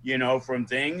 from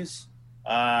things.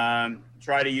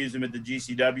 Try to use them at the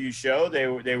GCW show. They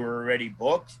were already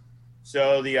booked.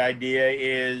 So the idea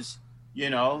is,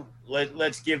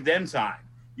 let's give them time.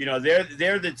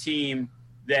 They're the team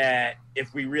that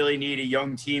if we really need a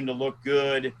young team to look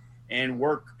good and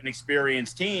work an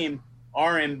experienced team,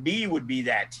 RMB would be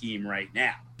that team right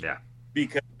now. Yeah.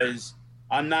 Because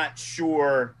I'm not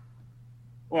sure,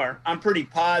 or I'm pretty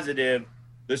positive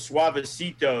the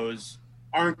Suavecitos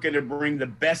aren't going to bring the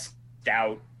best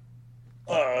out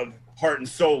of Heart and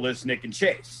Soulless, Nick and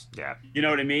Chase. Yeah. You know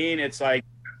what I mean? It's like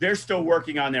they're still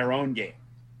working on their own game.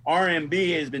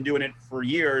 RMB has been doing it for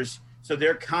years, so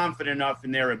they're confident enough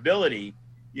in their ability,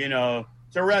 to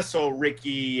wrestle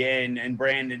Ricky and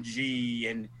Brandon G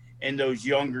and those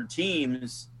younger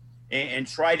teams and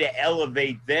try to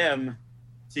elevate them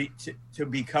to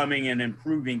becoming an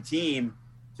improving team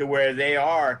to where they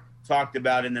are talked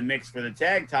about in the mix for the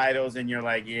tag titles. And you're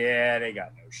like, yeah, they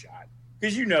got no shot.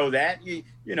 Because that.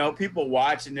 People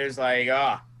watch and there's like,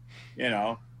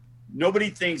 nobody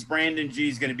thinks Brandon G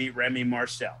is going to beat Remy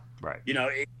Marcel. Right.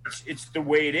 It's the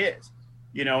way it is.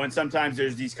 And sometimes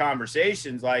there's these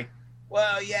conversations like,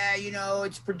 well, yeah,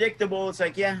 it's predictable. It's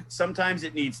like, yeah, sometimes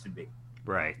it needs to be.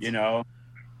 Right.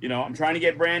 I'm trying to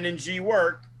get Brandon G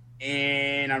work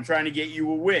and I'm trying to get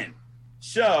you a win.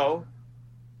 So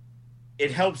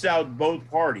it helps out both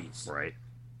parties. Right.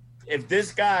 If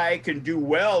this guy can do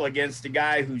well against the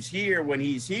guy who's here when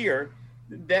he's here,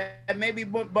 that maybe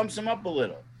bumps him up a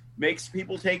little, makes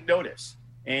people take notice.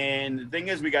 And the thing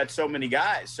is, we got so many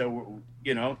guys. So,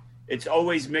 it's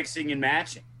always mixing and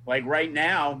matching. Like right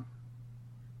now,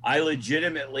 I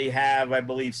legitimately have, I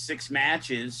believe, 6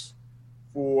 matches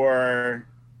for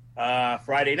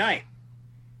Friday night.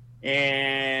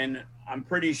 And I'm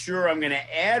pretty sure I'm going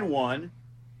to add one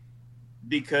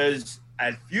because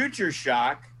at Future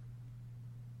Shock,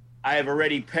 I have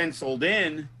already penciled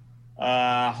in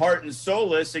Heart and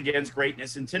Soulless against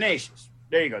Greatness and Tenacious.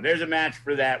 There you go. There's a match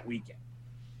for that weekend.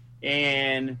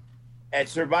 And at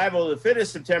Survival of the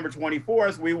Fittest, September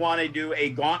 24th, we want to do a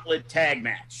gauntlet tag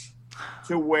match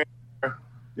to where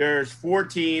there's 4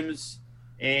 teams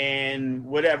and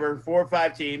whatever, 4 or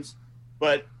 5 teams,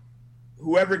 but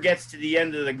whoever gets to the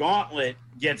end of the gauntlet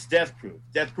gets Death Proof.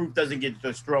 Death Proof doesn't get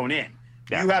just thrown in.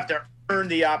 Yeah. You have to earn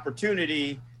the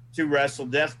opportunity to wrestle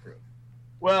Death Proof.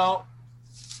 Well,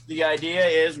 the idea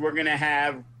is we're going to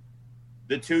have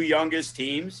the 2 youngest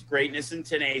teams, Greatness and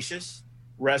Tenacious,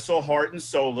 wrestle Heart and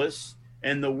Soulless,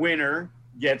 and the winner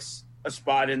gets a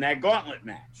spot in that gauntlet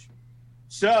match.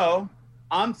 So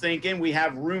I'm thinking we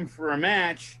have room for a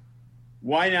match.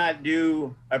 Why not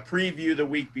do a preview the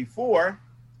week before,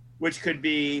 which could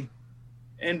be,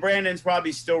 and Brandon's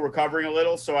probably still recovering a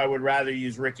little, so I would rather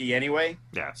use Ricky anyway.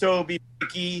 Yeah. So it'll be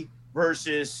Ricky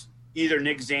versus either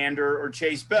Nick Xander or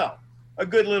Chase Bell. A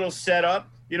good little setup.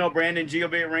 You know, Brandon G will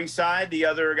be at ringside. The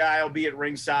other guy will be at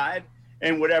ringside.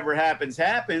 And whatever happens,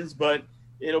 happens. But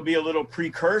it'll be a little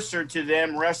precursor to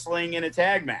them wrestling in a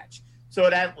tag match. So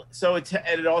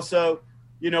it also,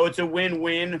 you know, it's a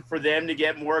win-win for them to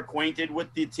get more acquainted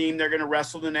with the team they're going to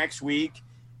wrestle the next week.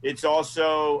 It's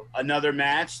also another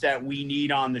match that we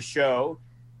need on the show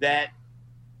that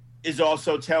is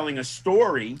also telling a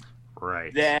story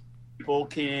that people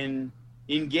can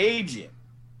engage in.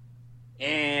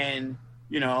 And,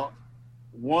 you know,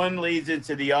 one leads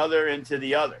into the other.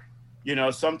 You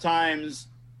know, sometimes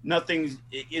nothing's,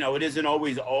 you know, it isn't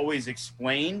always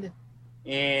explained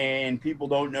and people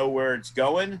don't know where it's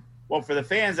going. Well, for the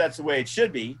fans, that's the way it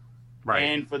should be. Right.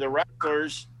 And for the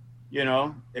wrestlers, you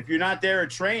know, if you're not there at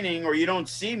training or you don't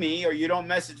see me or you don't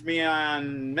message me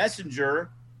on Messenger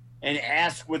and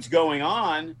ask what's going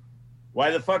on,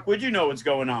 why the fuck would you know what's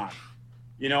going on?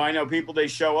 You know, I know people, they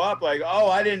show up like,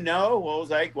 oh, I didn't know. Well, I was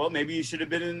like, well, maybe you should have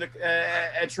been in the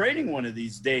at training one of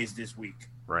these days this week.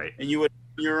 Right. And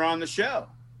you're on the show.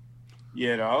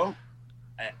 You know,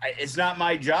 it's not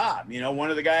my job. You know, one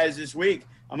of the guys this week,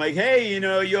 I'm like, hey, you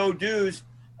know, yo, dudes.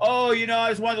 Oh, you know, I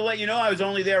just wanted to let you know I was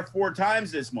only there 4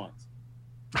 times this month.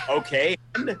 Okay,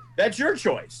 that's your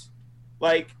choice.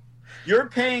 Like, you're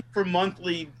paying for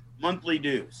monthly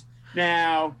dues.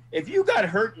 Now, if you got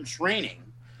hurt in training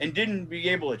and didn't be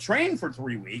able to train for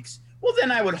 3 weeks, well,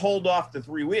 then I would hold off the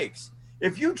 3 weeks.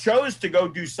 If you chose to go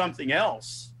do something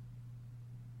else,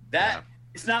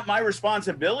 it's not my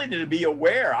responsibility to be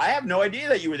aware. I have no idea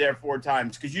that you were there 4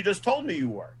 times because you just told me you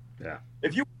were. Yeah.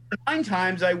 If you were 9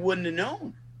 times, I wouldn't have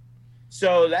known.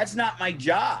 So that's not my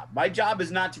job. My job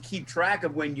is not to keep track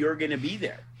of when you're going to be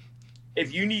there.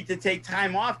 If you need to take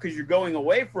time off because you're going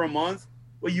away for a month,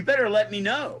 well, you better let me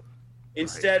know.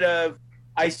 Instead of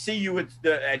I see you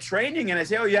at training and I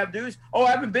say, oh, you have dues? Oh,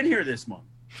 I haven't been here this month.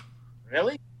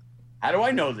 Really? How do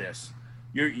I know this?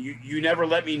 You never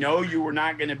let me know you were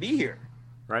not going to be here.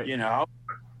 Right. You know?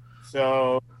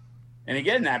 So, and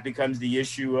again, that becomes the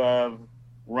issue of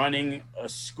running a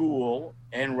school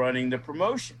and running the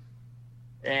promotion.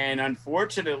 And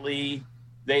unfortunately,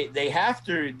 they have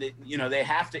to, you know, they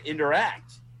have to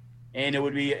interact. And it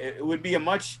would be a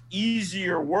much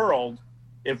easier world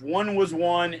if one was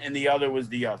one and the other was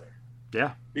the other.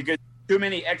 Yeah. Because too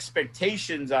many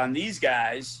expectations on these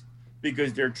guys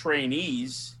because they're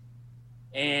trainees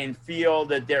and feel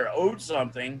that they're owed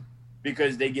something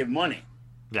because they give money.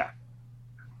 Yeah.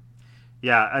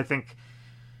 Yeah, I think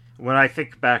when I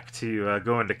think back to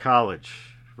going to college,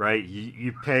 right,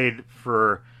 you paid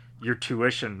for your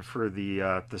tuition for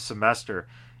the semester.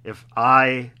 If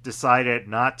I decided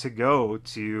not to go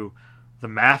to the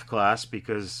math class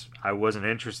because I wasn't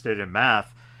interested in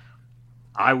math,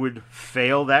 I would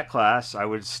fail that class. I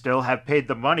would still have paid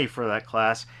the money for that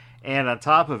class. And on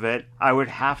top of it, I would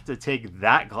have to take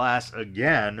that class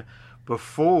again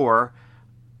before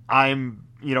I'm,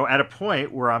 you know, at a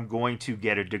point where I'm going to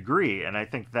get a degree. And I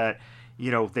think that,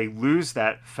 you know, they lose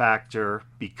that factor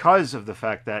because of the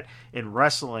fact that in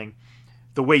wrestling,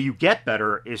 the way you get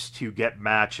better is to get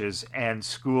matches, and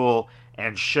school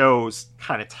and shows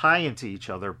kind of tie into each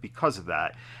other because of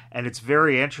that. And it's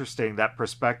very interesting, that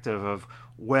perspective of,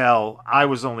 well, I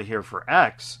was only here for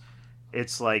X.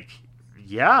 It's like,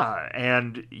 yeah,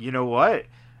 and you know what?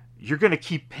 You're going to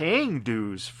keep paying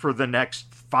dues for the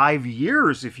next 5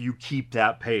 years if you keep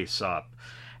that pace up.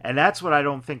 And that's what I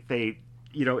don't think they,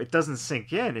 you know, it doesn't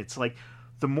sink in. It's like,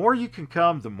 the more you can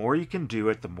come, the more you can do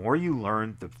it, the more you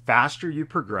learn, the faster you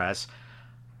progress,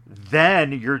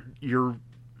 then you're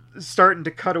starting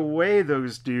to cut away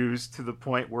those dues to the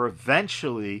point where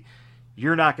eventually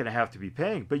you're not going to have to be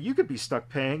paying. But you could be stuck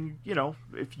paying, you know,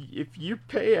 if you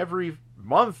pay every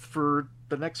month for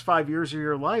the next 5 years of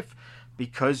your life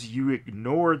because you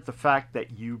ignored the fact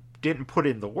that you didn't put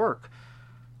in the work,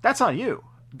 that's on you.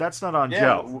 That's not on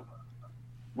Joe.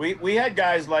 We had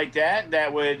guys like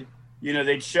that would,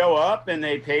 they'd show up and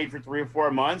they paid for 3 or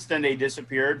 4 months, then they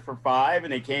disappeared for 5,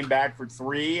 and they came back for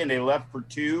 3, and they left for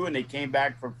 2, and they came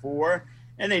back for 4,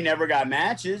 and they never got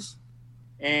matches.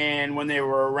 And when they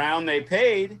were around, they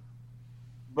paid.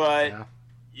 But,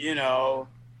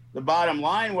 the bottom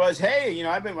line was, hey,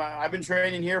 I've been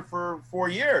training here for 4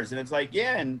 years. And it's like,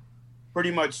 yeah, and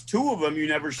pretty much 2 of them you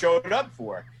never showed up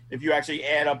for, if you actually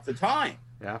add up the time.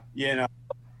 Yeah.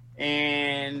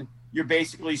 And you're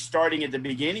basically starting at the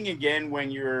beginning again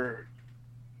when you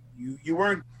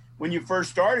weren't, when you first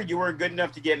started, you weren't good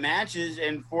enough to get matches.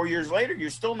 And 4 years later, you're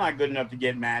still not good enough to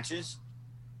get matches.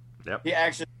 Yep. You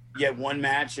actually get one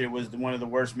match. It was one of the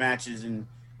worst matches in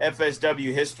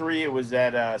FSW history. It was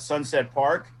at Sunset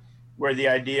Park, where the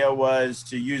idea was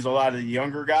to use a lot of the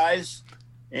younger guys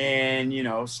and,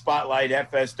 spotlight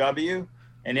FSW.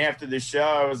 And after the show,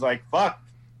 I was like, fuck,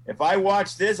 if I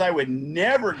watched this, I would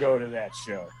never go to that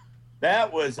show.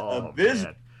 That was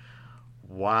abysmal.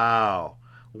 Wow.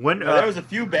 There was a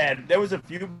few bad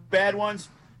ones,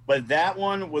 but that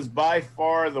one was by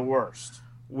far the worst.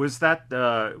 Was that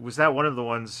one of the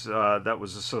ones that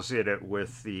was associated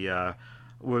with the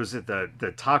was it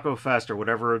the Taco Fest or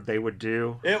whatever they would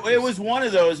do? It was one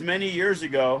of those many years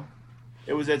ago.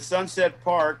 It was at Sunset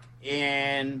Park,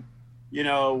 and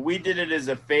we did it as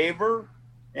a favor,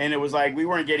 and it was like we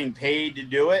weren't getting paid to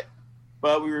do it,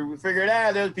 but we figured,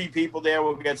 there'll be people there.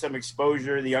 We'll get some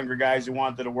exposure. The younger guys who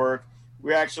wanted to work.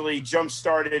 We actually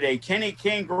jump-started a Kenny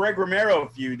King, Greg Romero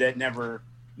feud that never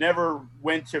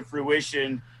went to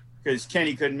fruition because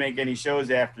Kenny couldn't make any shows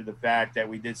after the fact that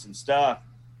we did some stuff.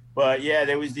 But, yeah,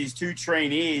 there was these 2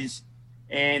 trainees,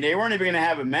 and they weren't even going to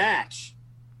have a match.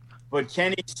 But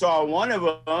Kenny saw one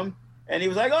of them, and he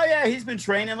was like, oh, yeah, he's been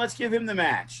training. Let's give him the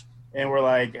match. And we're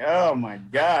like, oh, my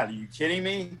God, are you kidding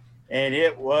me? And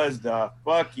it was the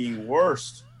fucking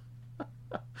worst.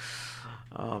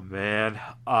 Oh, man.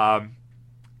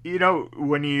 When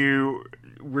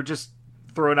we're just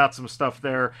throwing out some stuff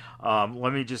there,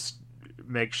 let me just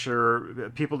make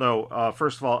sure people know,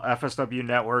 first of all, FSW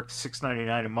Network,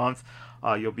 $6.99 a month.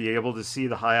 You'll be able to see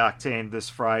the High Octane this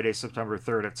Friday, September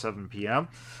 3rd at 7 p.m.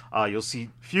 You'll see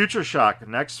Future Shock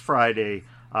next Friday,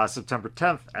 September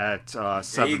 10th at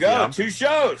 7 p.m. There you go, 2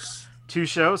 shows. 2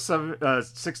 shows,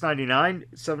 $6.99,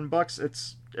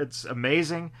 $7. It's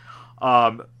amazing.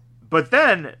 But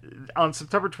then on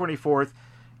September 24th,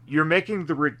 you're making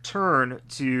the return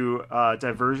to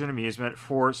Diversion Amusement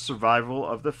for Survival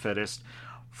of the Fittest.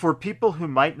 For people who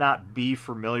might not be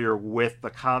familiar with the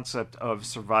concept of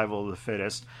Survival of the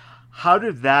Fittest, how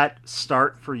did that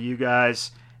start for you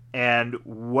guys, and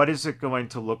what is it going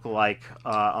to look like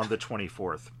on the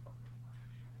 24th?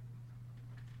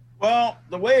 Well,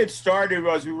 the way it started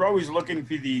was we were always looking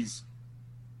for these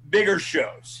bigger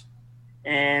shows,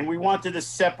 and we wanted to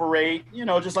separate,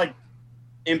 just like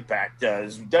Impact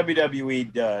does,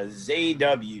 WWE does,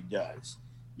 AEW does.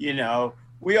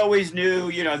 We always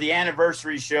knew, the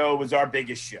anniversary show was our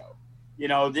biggest show.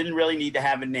 Didn't really need to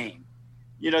have a name.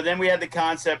 Then we had the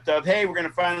concept of, hey, we're going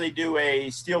to finally do a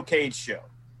steel cage show.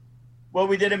 Well,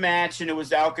 we did a match, and it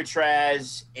was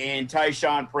Alcatraz and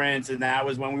Tyshawn Prince, and that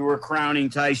was when we were crowning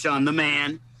Tyshawn the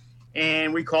man,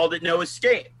 and we called it No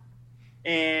Escape.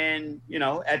 And,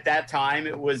 at that time,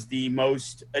 it was the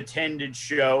most attended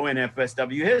show in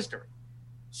FSW history.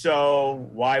 So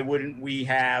why wouldn't we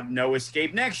have No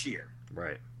Escape next year?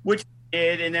 Right. Which we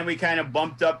did, and then we kind of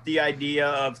bumped up the idea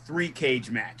of 3 cage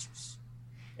matches.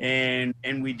 And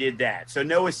we did that. So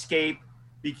No Escape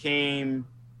became,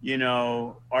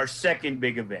 our second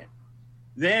big event.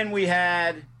 Then we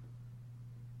had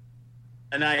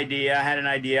an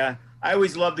idea. I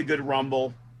always loved a good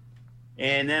Rumble.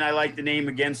 And then I like the name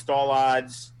Against All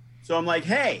Odds. So I'm like,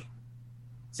 hey,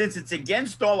 since it's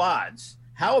against all odds,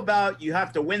 how about you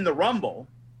have to win the Rumble,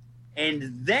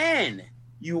 and then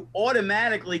you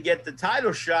automatically get the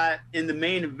title shot in the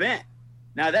main event?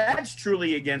 Now, that's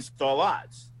truly against all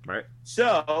odds. Right.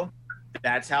 So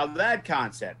that's how that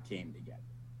concept came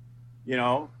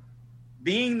together.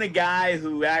 Being the guy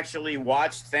who actually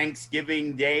watched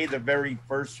Thanksgiving Day, the very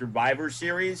first Survivor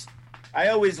Series, I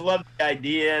always loved the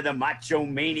idea, the Macho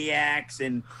Maniacs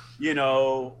and,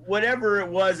 whatever it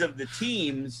was of the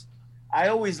teams. I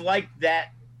always liked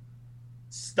that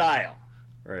style.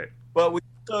 Right. But we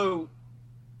also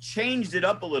changed it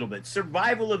up a little bit.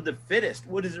 Survival of the Fittest.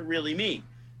 What does it really mean?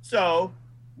 So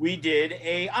we did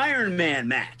a Iron Man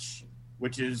match,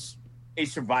 which is a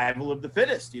survival of the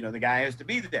fittest. The guy has to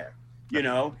be there.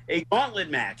 a gauntlet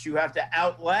match. You have to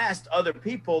outlast other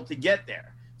people to get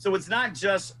there. So it's not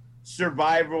just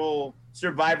Survivor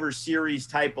Series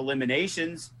type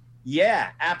eliminations. Yeah,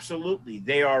 absolutely.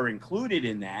 They are included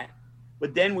in that.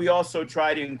 But then we also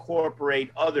try to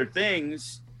incorporate other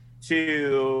things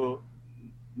to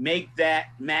make that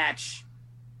match,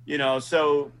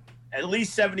 so at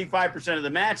least 75% of the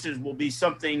matches will be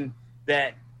something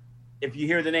that if you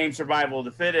hear the name Survival of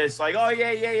the Fittest, like, oh,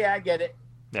 yeah, I get it.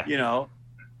 Yeah.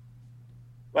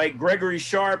 Like Gregory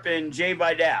Sharp and Jay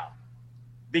Vidal.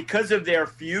 Because of their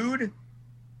feud,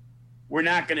 we're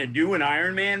not going to do an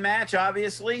Iron Man match,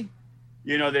 obviously.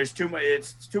 There's too much.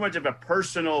 It's too much of a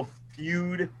personal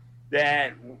feud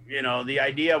that, the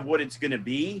idea of what it's going to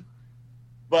be.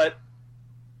 But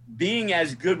being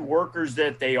as good workers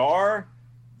that they are,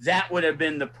 that would have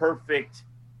been the perfect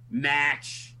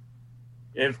match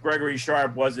if Gregory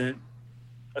Sharp wasn't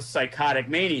a psychotic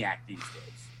maniac these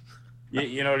days.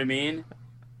 You know what I mean?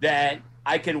 That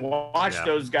I can watch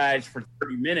those guys for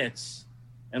 30 minutes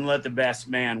and let the best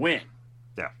man win.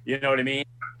 Yeah. You know what I mean?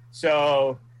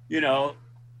 So, and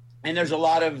there's a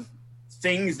lot of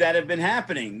things that have been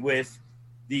happening with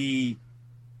the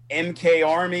MK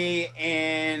Army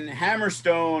and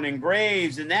Hammerstone and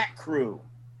Graves and that crew.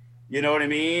 You know what I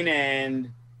mean?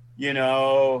 And,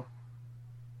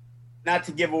 not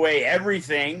to give away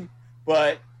everything,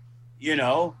 but,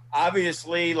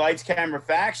 obviously Lights, Camera,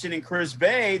 Faction and Chris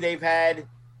Bay, they've had,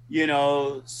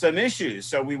 some issues.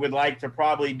 So we would like to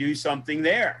probably do something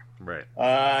there. Right.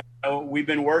 We've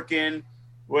been working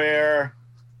where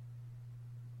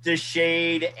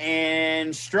Shade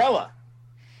and Strella.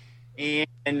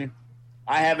 And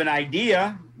I have an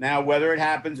idea now, whether it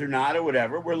happens or not or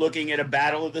whatever, we're looking at a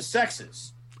battle of the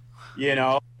sexes,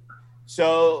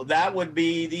 so that would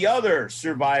be the other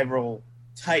survival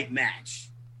type match,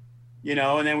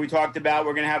 and then we talked about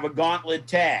we're going to have a gauntlet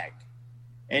tag,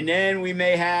 and then we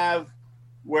may have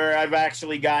where I've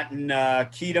actually gotten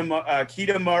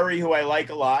Keita Murray, who I like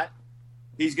a lot.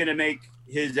 He's going to make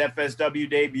his FSW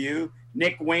debut.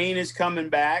 Nick Wayne is coming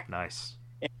back. Nice.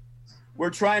 We're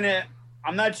trying to,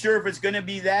 I'm not sure if it's going to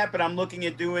be that, but I'm looking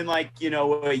at doing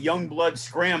a young blood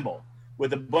scramble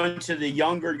with a bunch of the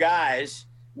younger guys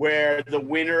where the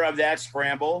winner of that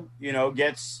scramble,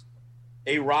 gets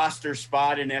a roster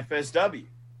spot in FSW,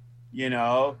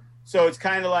 So it's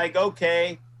kind of like,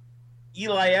 okay,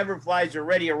 Eli Everfly's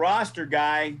already a roster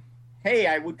guy. Hey,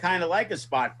 I would kind of like a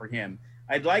spot for him.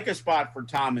 I'd like a spot for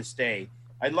Thomas Day.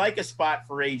 I'd like a spot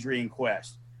for Adrian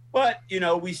Quest. But,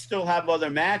 we still have other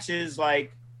matches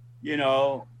like,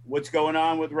 what's going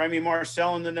on with Remy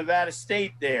Marcel in the Nevada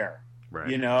State there.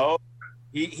 Right.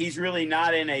 He's really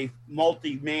not in a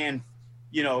multi-man,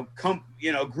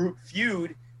 group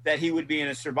feud that he would be in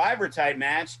a Survivor type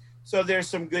match. So there's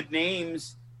some good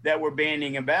names that we're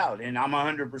banding about. And I'm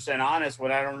 100% honest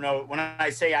when I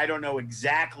say I don't know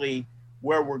exactly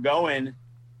where we're going,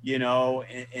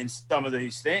 in some of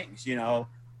these things,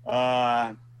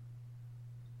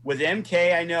 with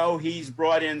MK, I know he's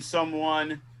brought in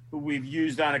someone who we've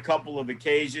used on a couple of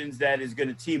occasions that is going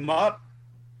to team up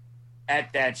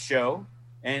at that show,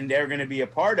 and they're going to be a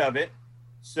part of it.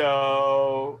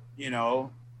 So,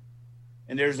 and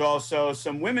there's also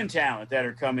some women talent that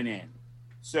are coming in.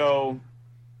 So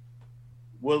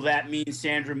will that mean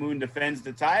Sandra Moon defends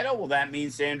the title? Will that mean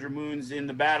Sandra Moon's in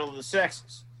the Battle of the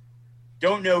Sexes?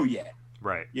 Don't know yet.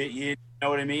 Right. You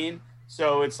know what I mean?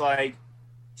 So it's like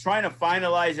trying to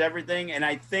finalize everything. And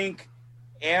I think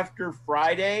after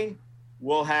Friday,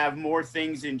 we'll have more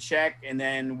things in check, and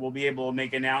then we'll be able to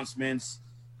make announcements,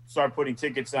 start putting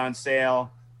tickets on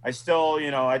sale. I still,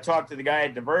 I talked to the guy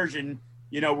at Diversion,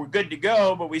 we're good to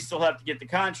go, but we still have to get the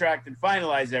contract and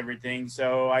finalize everything.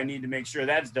 So I need to make sure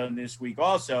that's done this week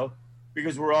also,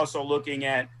 because we're also looking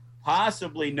at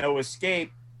possibly No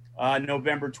Escape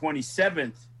November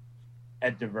 27th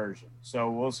at Diversion. So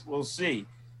we'll see.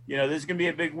 This is going to be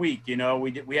a big week.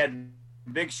 We had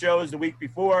big shows the week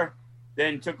before,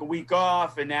 then took a week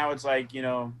off, and now it's like,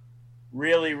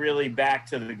 really, really back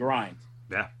to the grind.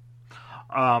 Yeah.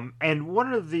 And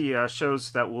one of the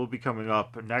shows that will be coming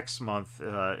up next month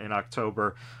in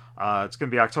October, it's going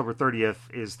to be October 30th,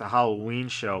 is the Halloween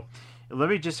show. Let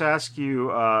me just ask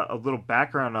you a little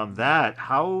background on that.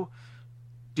 How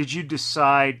did you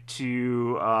decide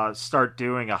to start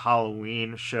doing a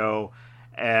Halloween show?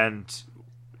 And,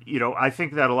 I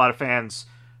think that a lot of fans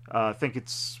think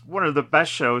it's one of the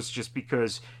best shows just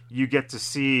because you get to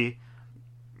see,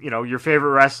 your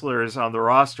favorite wrestlers on the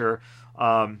roster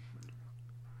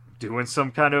doing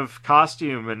some kind of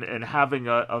costume and having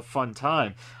a fun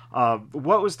time.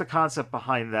 What was the concept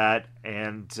behind that?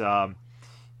 And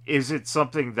is it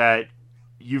something that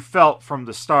you felt from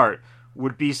the start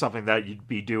would be something that you'd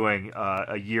be doing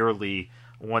a yearly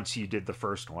once you did the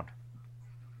first one?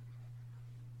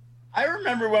 I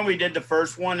remember when we did the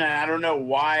first one, and I don't know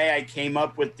why I came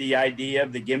up with the idea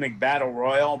of the gimmick battle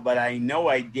royal, but I know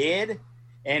I did.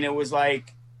 And it was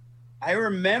like, I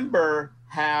remember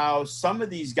how some of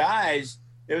these guys,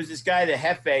 there was this guy, the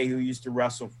Jefe, who used to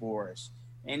wrestle for us.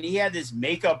 And he had this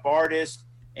makeup artist,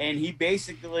 and he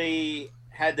basically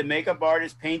had the makeup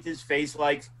artist paint his face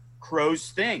like Crow's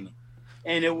thing.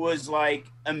 And it was like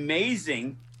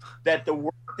amazing that the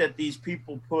work that these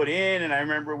people put in. And I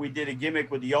remember we did a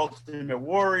gimmick with the Ultimate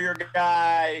Warrior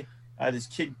guy, this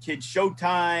kid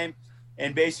Showtime.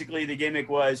 And basically the gimmick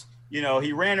was, you know,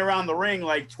 he ran around the ring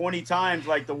like 20 times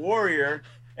like the Warrior.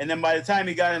 And then by the time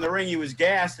he got in the ring, he was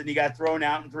gassed and he got thrown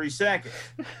out in 3 seconds.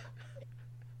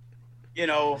 You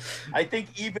know, I think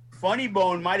even Funny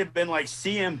Bone might have been like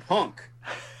CM Punk.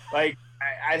 Like,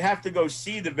 I'd have to go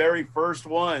see the very first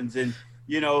ones. And,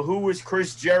 you know, who was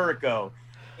Chris Jericho?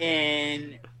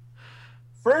 And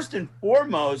first and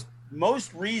foremost,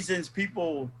 most reasons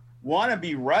people want to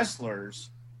be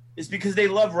wrestlers is because they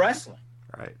love wrestling.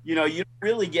 Right. You know, you don't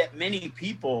really get many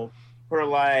people who are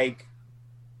like,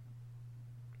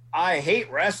 I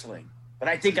hate wrestling, but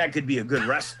I think I could be a good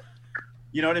wrestler.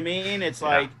 You know what I mean? It's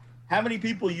like, how many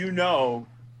people you know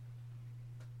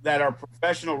that are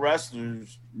professional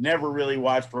wrestlers never really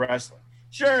watched wrestling?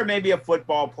 Sure, maybe a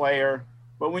football player,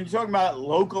 but when you're talking about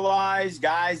localized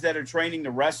guys that are training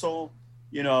to wrestle,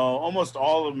 you know, almost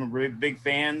all of them are big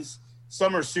fans.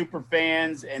 Some are super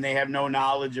fans, and they have no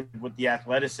knowledge of what the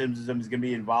athleticism is going to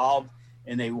be involved,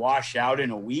 and they wash out in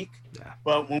a week. Yeah.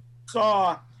 But when we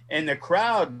saw, and the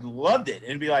crowd loved it, and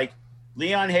it'd be like,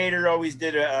 Leon Hayter always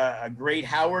did a great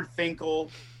Howard Finkel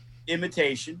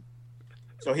imitation.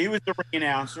 So he was the ring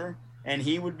announcer, and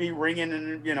he would be ringing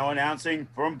and, you know, announcing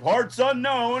from parts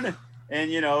unknown. And,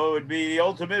 you know, it would be the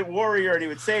Ultimate Warrior, and he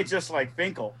would say it just like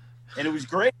Finkel. And it was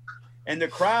great. And the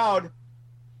crowd,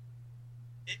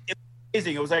 it was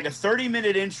amazing. It was like a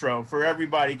 30-minute intro for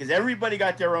everybody because everybody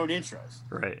got their own intros.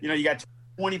 Right. You know, you got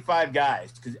 25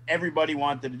 guys because everybody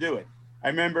wanted to do it. I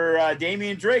remember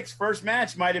Damian Drake's first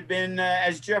match might have been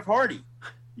as Jeff Hardy,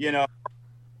 you know.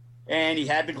 And he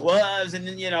had the gloves, and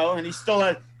then, you know, and he still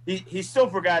had he still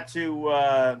forgot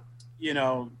to you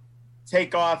know,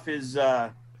 take off his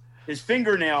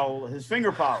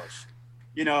finger polish.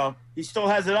 You know, he still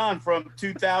has it on from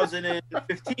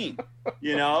 2015.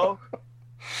 You know,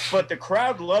 but the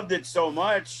crowd loved it so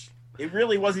much, it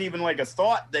really wasn't even like a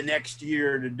thought the next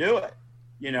year to do it.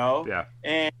 You know, yeah.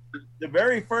 And the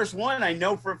very first one I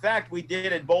know for a fact we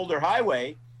did at Boulder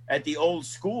Highway at the old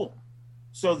school.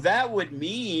 So that would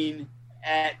mean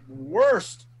at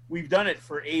worst, we've done it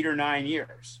for 8 or 9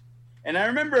 years. And I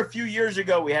remember a few years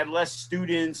ago, we had less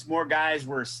students, more guys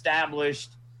were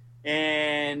established,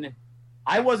 and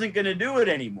I wasn't going to do it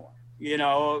anymore. You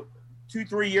know,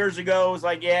 2-3 years ago, it was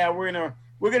like, yeah, we're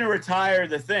going to retire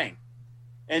the thing.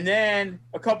 And then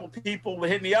a couple people would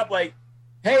hit me up like,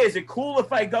 hey, is it cool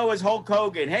if I go as Hulk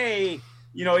Hogan? Hey,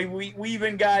 you know, we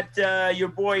even got your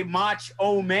boy Mach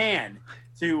Oh Man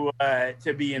to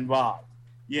be involved,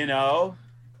 you know,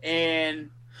 and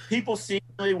people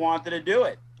seemingly wanted to do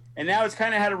it. And now it's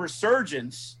kind of had a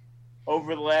resurgence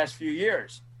over the last few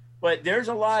years. But there's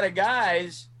a lot of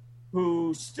guys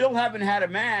who still haven't had a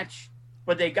match,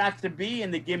 but they got to be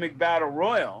in the Gimmick Battle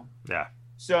Royal. Yeah.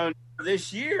 So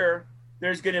this year,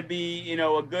 there's going to be, you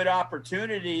know, a good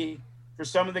opportunity for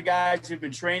some of the guys who've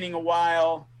been training a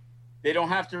while. They don't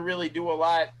have to really do a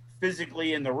lot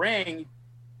physically in the ring,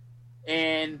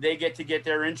 and they get to get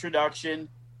their introduction.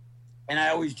 And I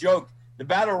always joke, the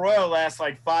Battle Royal lasts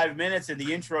like 5 minutes and the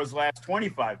intros last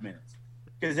 25 minutes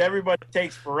because everybody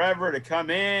takes forever to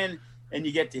come in, and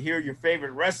you get to hear your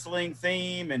favorite wrestling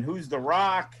theme and who's The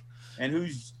Rock and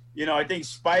who's, you know, I think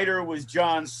Spider was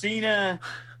John Cena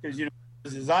because, you know, he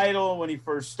was his idol when he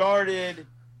first started,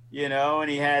 you know, and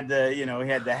he had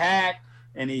the hat,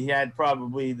 and he had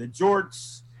probably the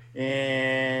jorts,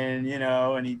 and, you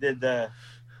know, and he did the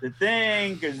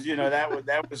thing because, you know,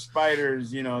 that was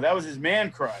Spider's, you know, that was his man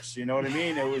crush, you know what I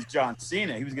mean? It was John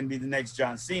Cena. He was going to be the next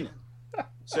John Cena.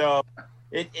 So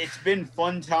it's been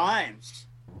fun times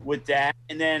with that.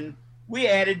 And then we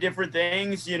added different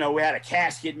things. You know, we had a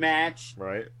casket match.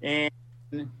 Right. And,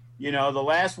 you know, the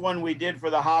last one we did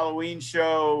for the Halloween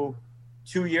show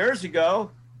 2 years ago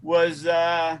was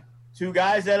 2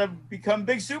 guys that have become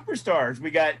big superstars. We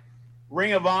got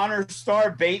Ring of Honor star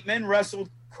Bateman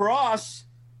wrestled Cross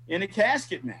in a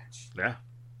casket match. Yeah.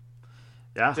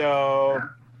 Yeah. So,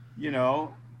 you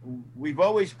know, we've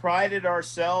always prided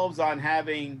ourselves on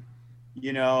having,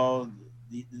 you know,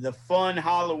 the fun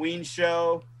Halloween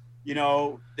show. You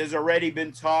know, there's already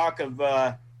been talk of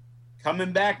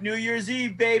coming back New Year's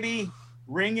Eve, baby.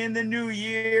 Ring in the new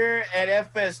year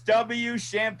at FSW,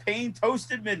 champagne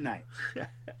toasted midnight.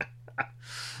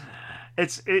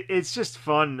 It's just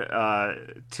fun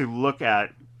to look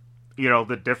at, you know,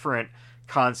 the different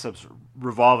concepts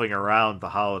revolving around the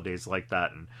holidays like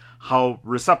that and how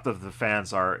receptive the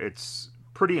fans are. It's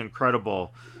pretty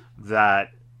incredible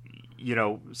that, you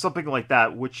know, something like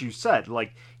that, which you said,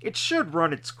 like, it should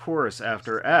run its course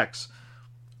after X,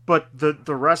 but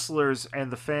the wrestlers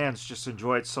and the fans just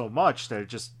enjoy it so much that it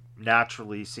just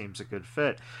naturally seems a good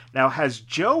fit. Now, has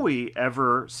Joey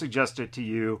ever suggested to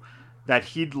you that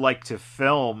he'd like to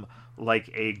film like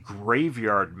a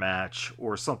graveyard match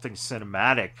or something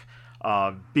cinematic,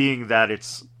 being that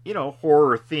it's, you know,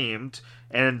 horror themed,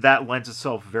 and that lends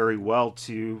itself very well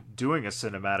to doing a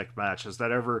cinematic match? Has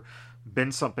that ever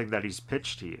been something that he's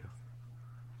pitched to you?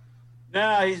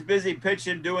 No, he's busy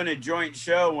pitching, doing a joint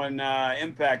show when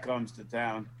Impact comes to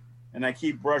town. And I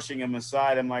keep brushing him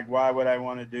aside. I'm like, why would I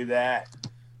want to do that?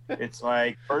 It's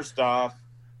like, first off,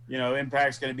 you know,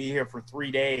 Impact's going to be here for 3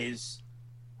 days.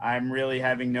 I'm really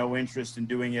having no interest in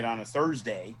doing it on a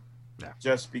Thursday,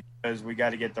 just because we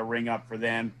got to get the ring up for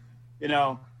them. You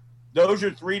know, those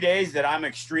are 3 days that I'm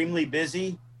extremely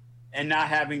busy and not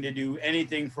having to do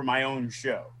anything for my own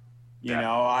show. You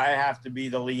know, I have to be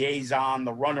the liaison,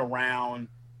 the runaround,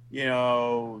 you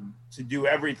know, to do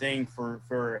everything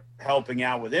for helping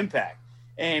out with Impact.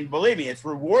 And believe me, it's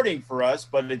rewarding for us,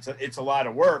 but it's a lot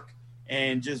of work.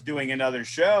 And just doing another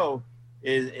show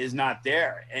is not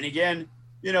there. And again,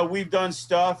 you know, we've done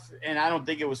stuff, and I don't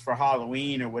think it was for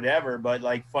Halloween or whatever, but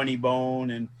like Funny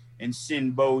Bone and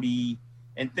Sin Bodhi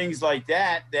and things like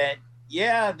that,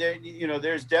 yeah, there, you know,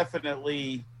 there's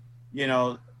definitely, you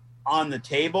know, on the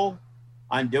table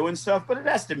on doing stuff, but it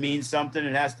has to mean something.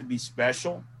 It has to be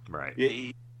special. Right. You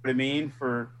know what I mean?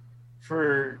 For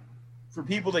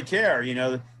people to care, you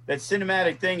know, that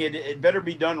cinematic thing, it better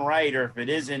be done right, or if it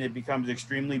isn't, it becomes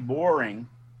extremely boring.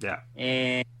 Yeah.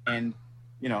 And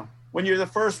you know, when you're the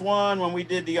first one, when we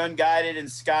did the Unguided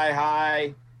and Sky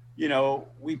High, you know,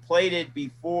 we played it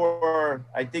before,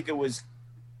 I think it was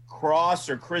Cross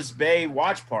or Chris Bay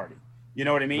watch party. You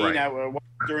know what I mean? Right.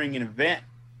 During an event.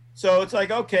 So it's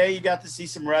like, okay, you got to see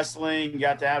some wrestling, you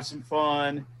got to have some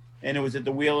fun. And it was at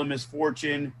the Wheel of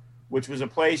Misfortune, which was a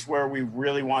place where we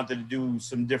really wanted to do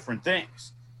some different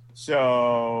things.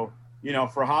 So, you know,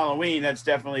 for Halloween, that's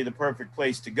definitely the perfect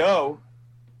place to go,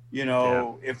 you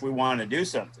know, if we want to do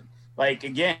something. Like,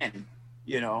 again,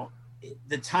 you know,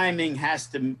 the timing has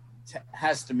to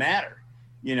matter.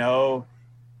 You know,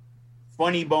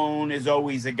 Funny Bone is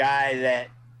always a guy that,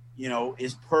 you know,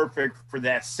 is perfect for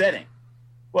that setting.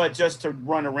 But just to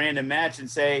run a random match and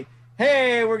say,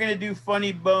 hey, we're going to do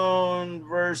Funny Bone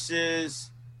versus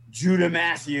Judah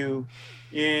Matthew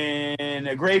in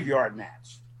a graveyard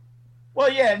match.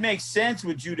 Well, yeah, it makes sense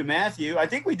with Judah Matthew. I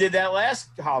think we did that last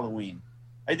Halloween.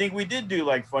 I think we did do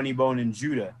like Funny Bone and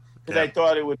Judah, because I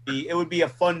thought it would be a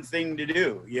fun thing to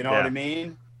do. You know what I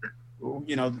mean?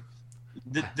 You know,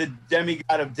 the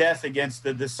demigod of death against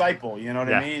the disciple. You know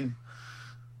what I mean?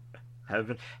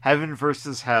 Heaven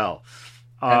versus hell.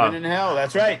 Heaven and hell.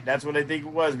 That's right. That's what I think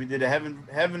it was. We did a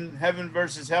heaven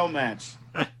versus hell match,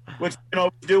 which, you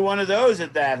know, do one of those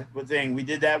at that thing. We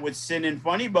did that with Sin and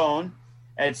Funny Bone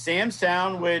at Sam's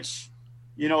Town, which,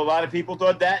 you know, a lot of people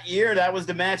thought that year that was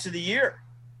the match of the year,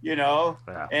 you know.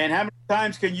 Yeah. And how many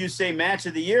times can you say match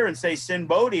of the year and say Sin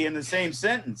Bodhi in the same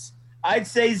sentence? I'd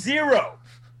say 0.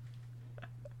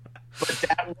 But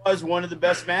that was one of the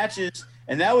best matches,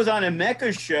 and that was on a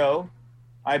Mecca show,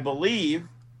 I believe.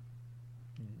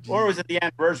 Or was it the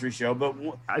anniversary show? But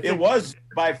it was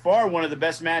by far one of the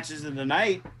best matches of the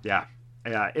night. Yeah.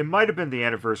 It might have been the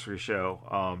anniversary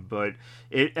show, but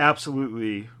it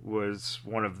absolutely was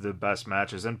one of the best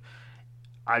matches. And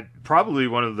probably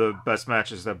one of the best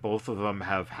matches that both of them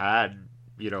have had,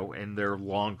 you know, in their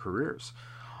long careers.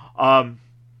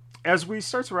 As we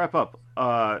start to wrap up,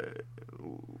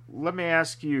 let me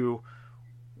ask you,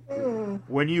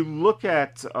 when you look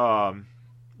at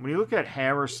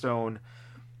Hammerstone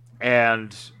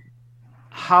and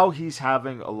how he's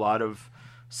having a lot of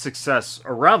success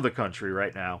around the country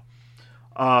right now,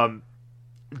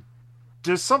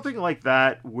 does something like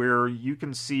that, where you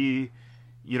can see,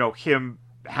 you know, him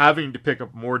having to pick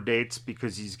up more dates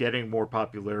because he's getting more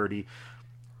popularity,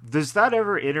 does that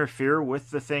ever interfere with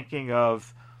the thinking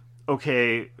of,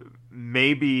 okay,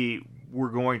 maybe we're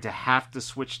going to have to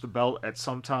switch the belt at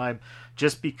some time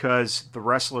just because the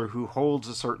wrestler who holds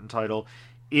a certain title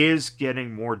is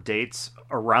getting more dates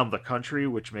around the country,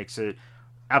 which makes it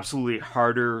absolutely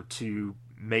harder to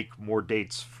make more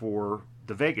dates for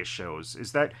the Vegas shows.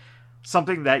 Is that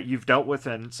something that you've dealt with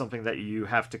and something that you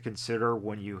have to consider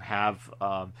when you have,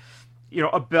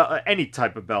 any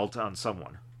type of belt on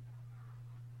someone?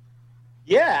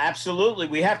 Yeah, absolutely.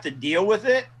 We have to deal with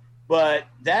it, but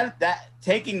that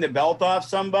taking the belt off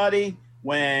somebody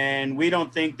when we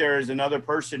don't think there's another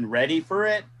person ready for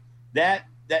it,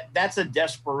 that's a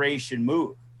desperation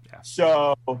move. Yeah.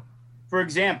 So, for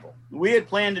example, we had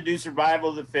planned to do Survival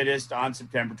of the Fittest on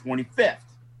September 25th.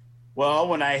 Well,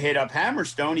 when I hit up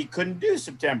Hammerstone, he couldn't do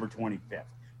September 25th,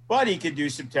 but he could do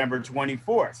September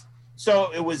 24th.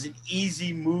 So it was an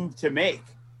easy move to make.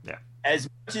 Yeah. As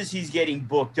much as he's getting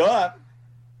booked up,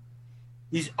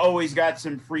 he's always got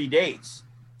some free dates.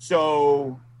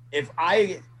 So if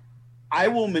I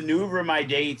will maneuver my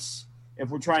dates if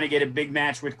we're trying to get a big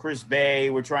match with Chris Bay,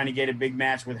 we're trying to get a big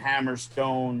match with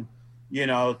Hammerstone,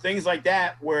 things like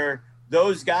that, where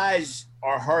those guys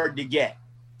are hard to get.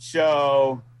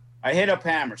 So I hit up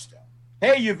Hammerstone.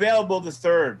 Hey, you available the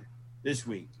 3rd this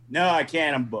week? No, I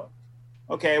can't. I'm booked.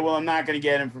 Okay, well, I'm not going to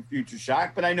get him for Future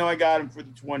Shock, but I know I got him for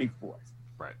the 24th.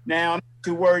 Right. Now, I'm not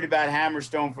too worried about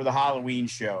Hammerstone for the Halloween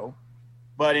show,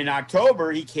 but in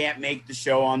October, he can't make the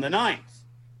show on the 9th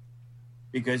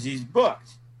because he's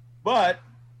booked. But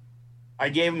I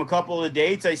gave him a couple of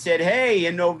dates. I said, hey,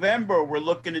 in November, we're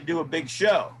looking to do a big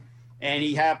show. And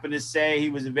he happened to say he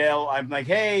was available. I'm like,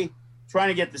 hey, trying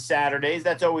to get the Saturdays.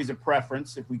 That's always a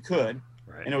preference if we could.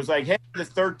 Right. And it was like, hey, the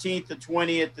 13th, the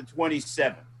 20th, the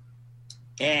 27th.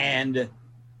 And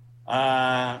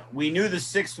we knew the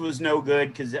 6th was no good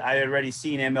because I had already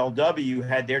seen MLW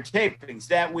had their tapings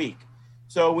that week.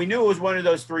 So we knew it was one of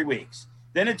those 3 weeks.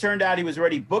 Then it turned out he was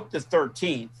already booked the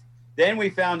 13th. Then we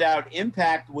found out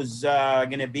Impact was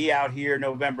going to be out here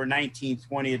November 19th,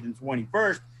 20th, and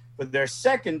 21st, but their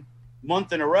second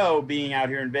month in a row being out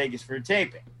here in Vegas for a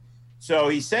taping. So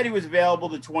he said he was available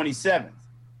the 27th.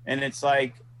 And it's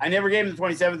like, I never gave him the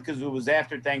 27th because it was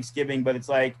after Thanksgiving, but it's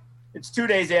like, it's 2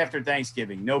 days after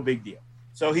Thanksgiving. No big deal.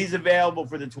 So he's available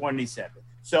for the 27th.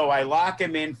 So I lock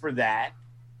him in for that.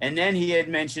 And then he had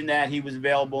mentioned that he was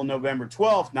available November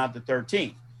 12th, not the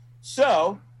 13th.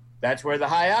 So that's where the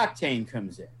high octane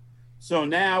comes in. So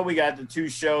now we got the 2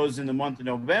 shows in the month of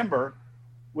November,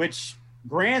 which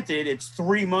granted it's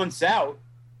 3 months out,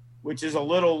 which is a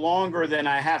little longer than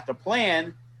I have to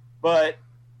plan, but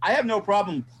I have no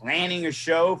problem planning a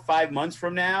show 5 months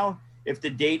from now if the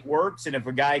date works and if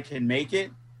a guy can make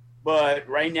it. But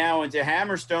right now into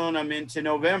Hammerstone, I'm into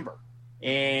November.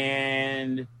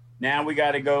 And now we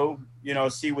got to go,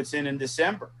 see what's in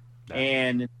December.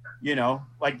 And,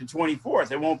 like the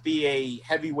 24th, it won't be a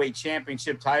heavyweight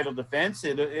championship title defense.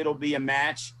 It'll be a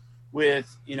match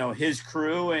with, his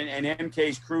crew and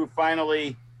MK's crew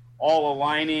finally all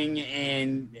aligning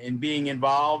and being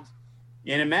involved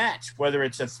in a match, whether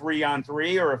it's a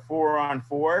 3-on-3 or a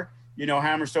 4-on-4.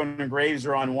 Hammerstone and Graves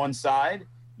are on one side,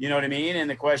 you know what I mean? And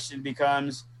the question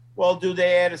becomes, well, do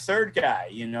they add a third guy?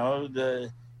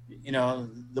 The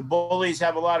bullies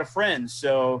have a lot of friends.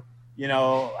 So,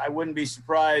 I wouldn't be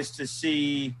surprised to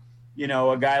see,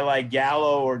 a guy like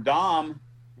Gallo or Dom,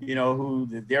 who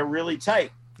they're really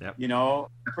tight. Yep. I'm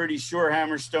pretty sure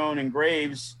Hammerstone and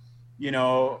Graves,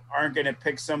 aren't going to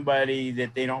pick somebody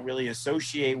that they don't really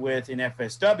associate with in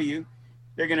FSW.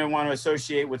 They're going to want to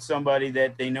associate with somebody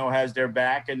that they know has their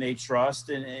back and they trust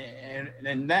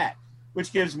and that,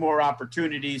 which gives more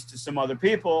opportunities to some other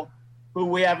people who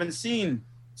we haven't seen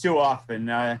too often.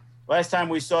 Last time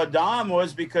we saw Dom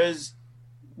was because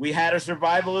we had a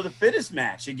Survival of the Fittest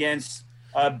match against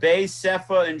Bay,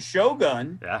 Sefa, and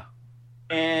Shogun. Yeah.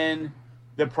 And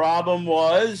the problem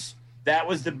was that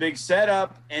was the big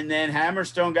setup, and then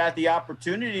Hammerstone got the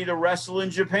opportunity to wrestle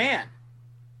in Japan.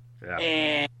 Yeah.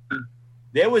 And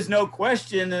there was no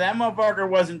question that motherfucker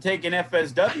wasn't taking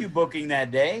FSW booking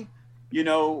that day.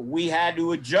 We had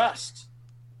to adjust.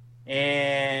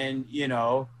 And,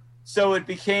 so it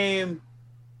became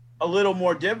a little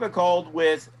more difficult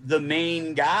with the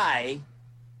main guy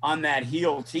on that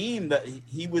heel team. That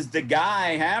he was the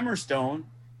guy, Hammerstone,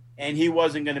 and he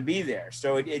wasn't going to be there.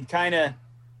 So it kind of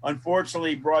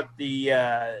unfortunately brought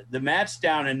the match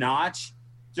down a notch,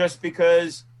 just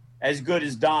because as good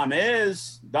as Dom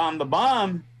is, Dom the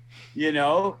Bomb,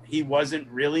 he wasn't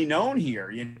really known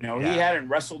here. He hadn't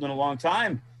wrestled in a long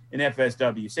time in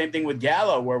FSW. Same thing with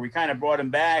Gallo, where we kind of brought him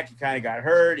back. He kind of got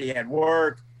hurt. He had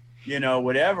work,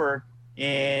 whatever.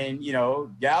 And,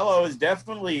 Gallo is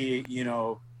definitely,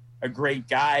 a great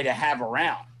guy to have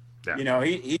around. Yeah.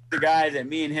 He's the guy that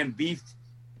me and him beefed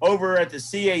over at the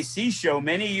CAC show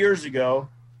many years ago.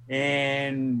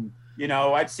 And,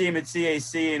 I'd see him at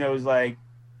CAC and it was like,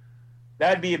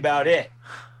 That'd be about it.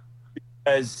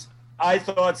 Because I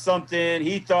thought something,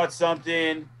 he thought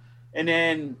something, and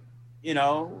then, you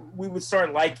know, we would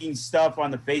start liking stuff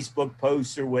on the Facebook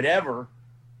posts or whatever.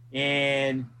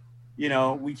 And, you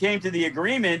know, we came to the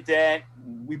agreement that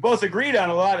we both agreed on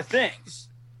a lot of things,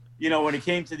 you know, when it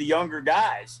came to the younger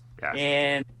guys. Yeah.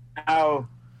 And now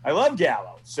I love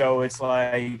Gallo. So it's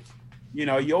like, you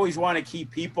know, you always want to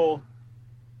keep people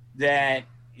that,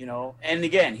 you know, and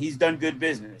again, he's done good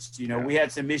business. You know, we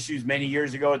had some issues many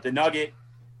years ago at the Nugget.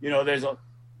 You know, there's a,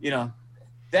 you know,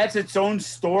 that's its own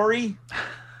story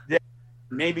that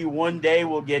maybe one day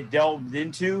we'll get delved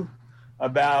into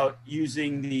about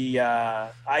using the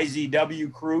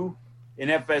IZW crew in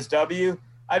FSW.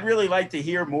 I'd really like to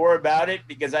hear more about it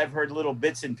because I've heard little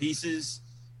bits and pieces.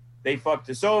 They fucked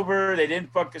us over. They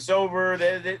didn't fuck us over.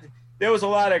 There was a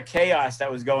lot of chaos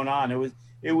that was going on.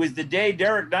 It was the day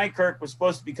Derek Nykirk was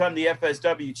supposed to become the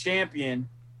FSW champion,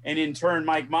 and in turn,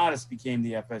 Mike Modest became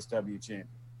the FSW champion.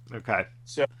 Okay.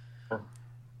 So,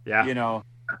 yeah, you know,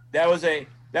 that was a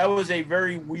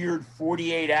very weird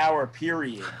 48-hour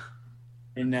period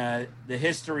in the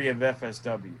history of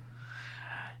FSW.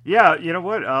 Yeah, you know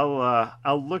what?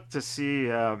 I'll look to see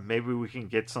maybe we can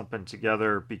get something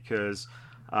together because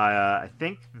I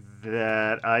think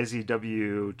that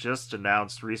IZW just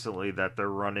announced recently that they're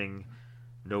running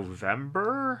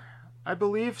November, I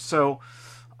believe. So,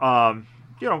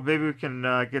 you know, maybe we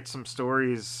can get some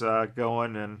stories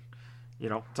going and, you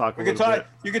know, talk a little bit.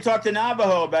 You could talk to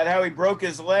Navajo about how he broke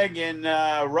his leg in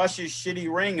Rush's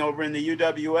shitty ring over in the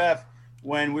UWF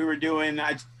when we were doing,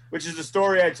 which is the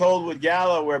story I told with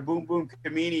Gallo where Boom Boom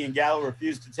Kamini and Gallo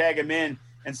refused to tag him in,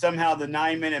 and somehow the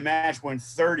 9-minute match went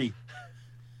 30.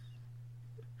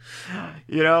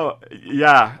 You know,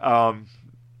 yeah,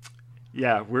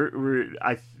 yeah.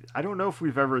 I don't know if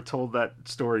we've ever told that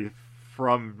story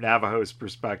from Navajo's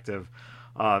perspective,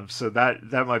 so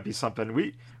that might be something.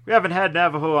 We haven't had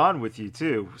Navajo on with you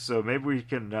too, so maybe we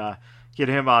can get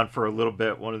him on for a little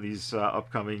bit one of these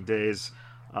upcoming days,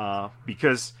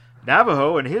 because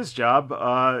Navajo and his job,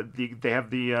 they have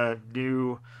the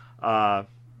new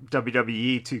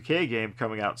WWE 2K game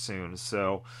coming out soon,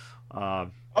 so.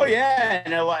 Oh yeah,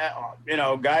 and you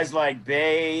know, guys like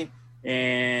Bay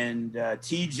and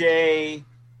TJ,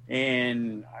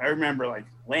 and I remember like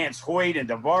Lance Hoyt and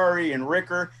Davari and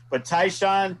Ricker, but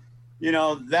Tyshawn, you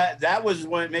know, that was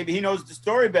when maybe he knows the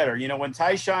story better. You know, when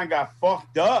Tyshawn got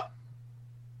fucked up,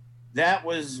 that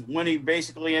was when he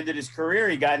basically ended his career.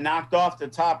 He got knocked off the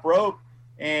top rope,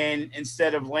 and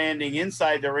instead of landing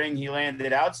inside the ring, he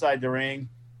landed outside the ring,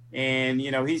 and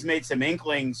you know, he's made some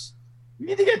inklings. We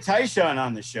need to get Tyshawn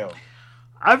on the show.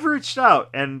 I've reached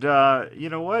out, and you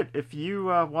know what? If you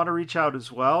want to reach out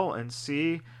as well and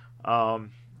see,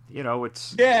 you know,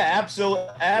 it's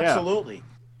absolutely. Yeah.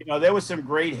 You know, there was some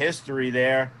great history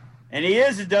there, and he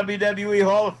is a WWE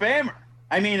Hall of Famer.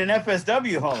 I mean, an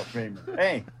FSW Hall of Famer.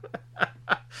 Hey,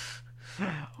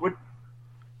 what?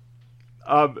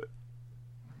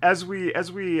 As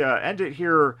we end it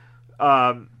here,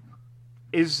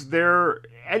 is there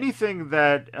anything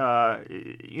that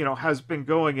you know has been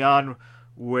going on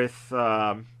with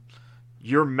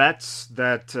your Mets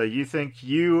that you think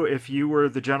if you were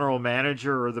the general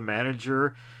manager or the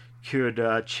manager,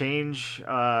 could change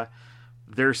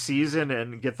their season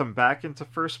and get them back into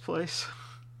first place?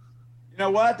 You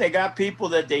know what? They got people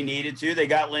that they needed to. They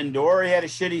got Lindor. He had a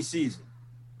shitty season.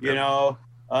 You know,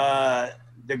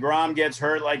 DeGrom gets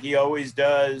hurt like he always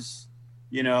does.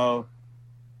 You know,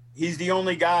 he's the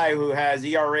only guy who has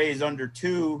ERAs under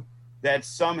 2 that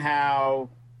somehow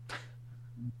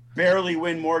barely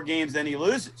win more games than he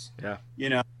loses. Yeah. You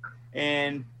know,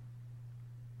 and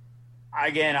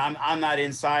again, I'm not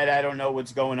inside. I don't know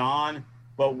what's going on,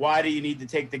 but why do you need to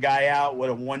take the guy out with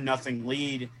a 1-0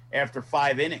 lead after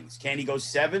 5 innings? Can he go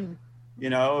 7? You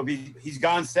know, if he's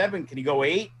gone 7, can he go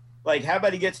 8? Like, how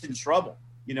about he gets in trouble?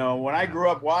 You know, when I grew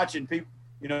up watching people,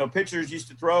 you know, pitchers used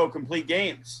to throw complete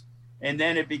games. And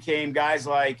then it became guys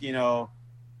like, you know,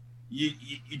 you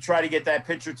try to get that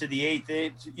pitcher to the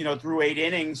 8th, you know, through 8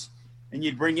 innings, and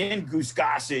you'd bring in Goose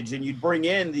Gossage and you'd bring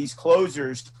in these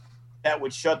closers that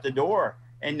would shut the door.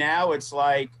 And now it's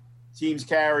like teams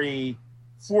carry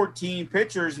 14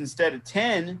 pitchers instead of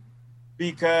 10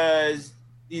 because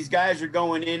these guys are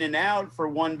going in and out for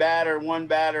one batter.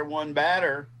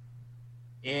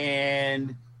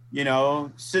 And, you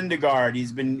know, Syndergaard,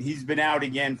 he's been out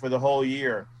again for the whole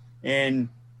year. And,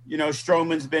 you know,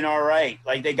 Stroman's been all right.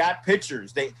 Like, they got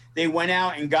pitchers. They went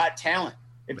out and got talent.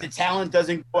 If the talent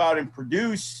doesn't go out and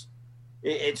produce,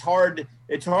 it's hard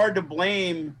to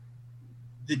blame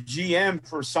the GM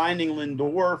for signing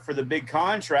Lindor for the big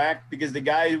contract because the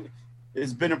guy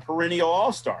has been a perennial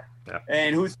all-star. Yeah.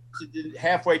 And who's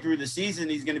halfway through the season,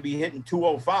 he's going to be hitting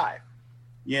 205,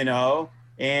 you know?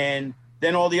 And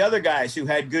then all the other guys who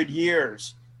had good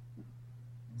years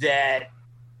that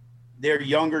their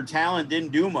younger talent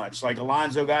didn't do much, like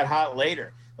Alonso got hot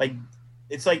later. Like,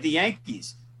 it's like the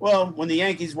Yankees. Well, when the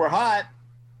Yankees were hot,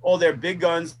 all their big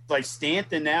guns like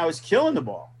Stanton now is killing the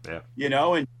ball, you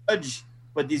know, and Judge,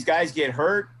 but these guys get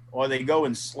hurt or they go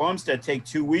in slumps that take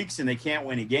 2 weeks and they can't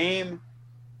win a game.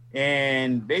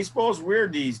 And baseball's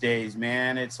weird these days,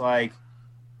 man. It's like,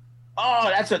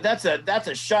 oh, that's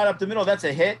a shot up the middle. That's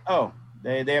a hit. Oh,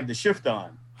 they have the shift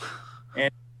on.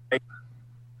 And,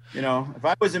 you know, if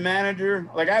I was a manager,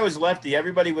 like I was lefty,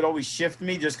 everybody would always shift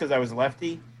me just because I was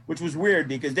lefty, which was weird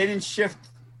because they didn't shift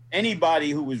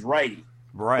anybody who was righty.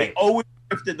 Right. They always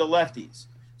shifted the lefties.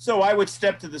 So I would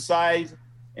step to the side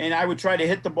and I would try to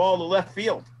hit the ball to left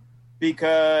field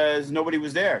because nobody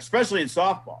was there, especially in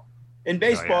softball. In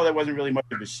baseball, there wasn't really much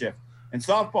of a shift. In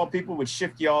softball, people would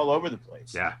shift you all over the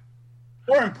place. Yeah.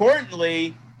 More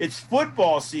importantly, it's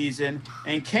football season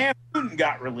and Cam Newton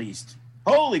got released.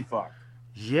 Holy fuck.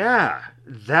 Yeah,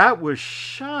 that was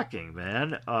shocking,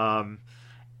 man.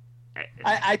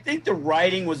 I think the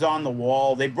writing was on the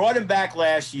wall. They brought him back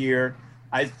last year.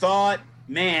 I thought,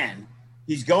 man,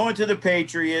 he's going to the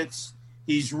Patriots.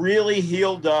 He's really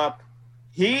healed up.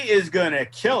 He is going to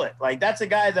kill it. Like, that's a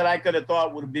guy that I could have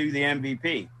thought would be the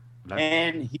MVP.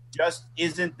 And he just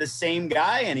isn't the same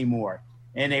guy anymore.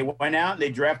 And they went out and they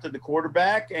drafted the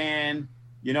quarterback. And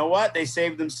you know what? They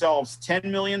saved themselves $10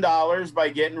 million by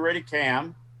getting rid of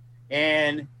Cam.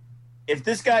 And if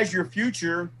this guy's your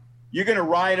future, you're going to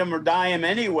ride him or die him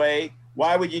anyway.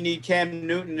 Why would you need Cam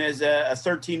Newton as a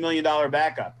 $13 million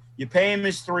backup? You pay him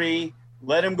his $3,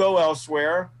 let him go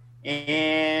elsewhere.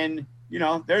 And, you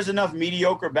know, there's enough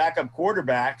mediocre backup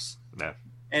quarterbacks. Yeah.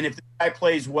 And if the guy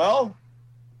plays well,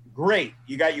 great.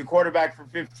 You got your quarterback for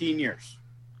 15 years.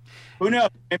 Who knows?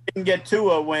 Maybe they can get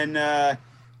Tua when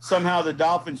somehow the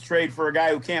Dolphins trade for a guy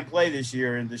who can't play this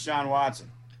year in Deshaun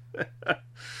Watson.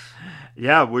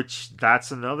 Yeah, which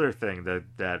that's another thing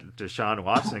that Deshaun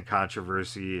Watson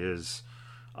controversy is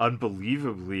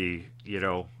unbelievably, you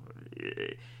know,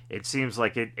 it seems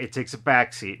like it takes a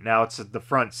back seat. Now it's at the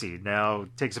front seat. Now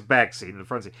it takes a back seat in the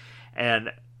front seat.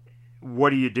 And what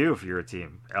do you do if you're a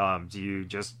team? Do you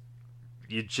just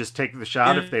take the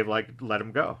shot if they let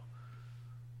him go?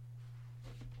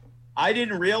 I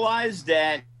didn't realize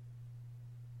that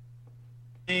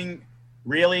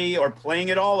really or playing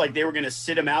it all like they were going to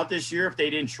sit him out this year if they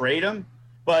didn't trade him.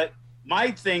 But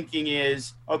my thinking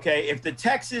is, okay, if the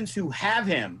Texans who have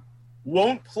him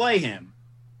won't play him,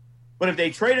 but if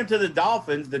they trade him to the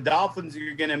Dolphins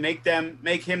are going to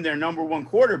make him their number one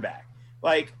quarterback.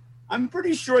 Like, I'm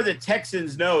pretty sure the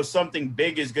Texans know something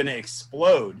big is going to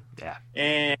explode. Yeah.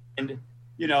 And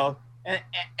you know,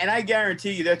 and I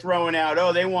guarantee you they're throwing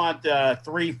out, they want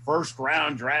 3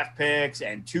 first-round draft picks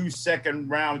and 2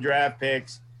 second-round draft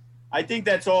picks. I think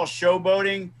that's all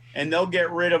showboating, and they'll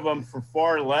get rid of them for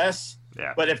far less.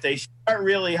 Yeah. But if they start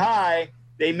really high,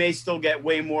 they may still get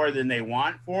way more than they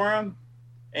want for them.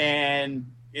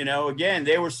 And, you know, again,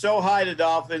 they were so high, the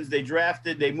Dolphins. They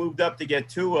moved up to get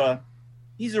Tua.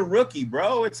 He's a rookie,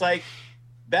 bro. It's like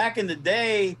back in the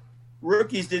day,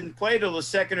 rookies didn't play till the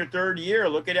second or third year.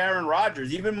 Look at Aaron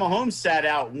Rodgers. Even Mahomes sat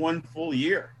out 1 full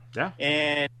year. Yeah.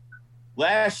 And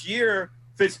last year,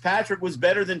 Fitzpatrick was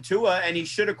better than Tua, and he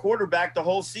should have quarterbacked the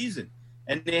whole season.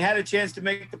 And they had a chance to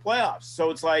make the playoffs.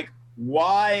 So it's like,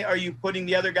 why are you putting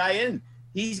the other guy in?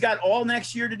 He's got all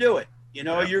next year to do it. You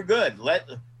know, You're good.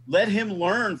 Let him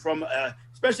learn from,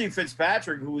 especially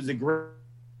Fitzpatrick, who was a great.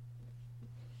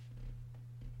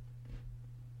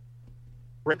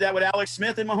 That with Alex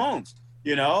Smith and Mahomes.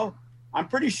 You know, I'm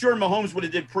pretty sure Mahomes would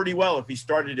have did pretty well if he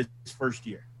started his first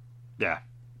year. Yeah.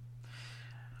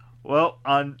 Well,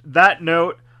 on that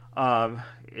note,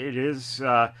 it is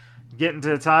getting to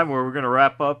the time where we're going to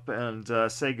wrap up and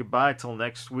say goodbye till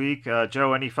next week.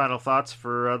 Joe, any final thoughts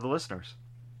for the listeners?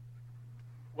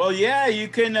 Well, yeah, you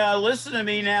can listen to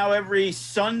me now every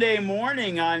Sunday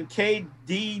morning on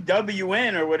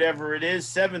KDWN or whatever it is,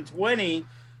 720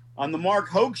 on the Mark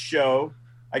Hoke Show.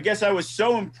 I guess I was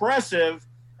so impressive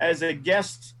as a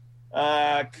guest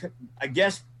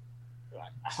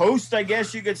host, I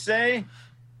guess you could say,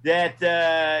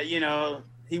 that, you know,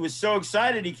 he was so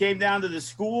excited he came down to the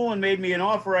school and made me an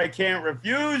offer I can't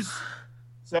refuse.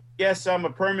 So I guess I'm a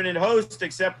permanent host,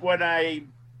 except when I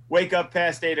wake up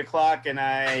past 8 o'clock and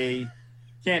I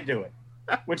can't do it,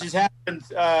 which has happened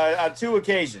on 2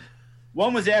 occasions.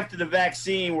 One was after the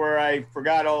vaccine where I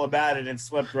forgot all about it and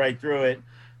slept right through it.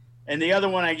 And the other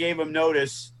one, I gave him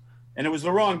notice And it was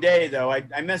the wrong day, though. I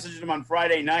messaged him on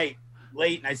Friday night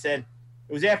late, and I said,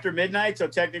 it was after midnight, so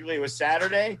technically it was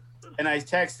Saturday. And I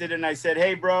texted and I said,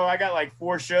 hey, bro, I got like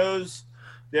 4 shows.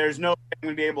 There's no way I'm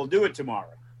going to be able to do it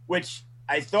tomorrow, which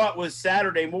I thought was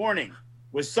Sunday morning,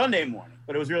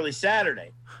 but it was really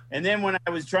Saturday. And then when I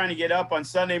was trying to get up on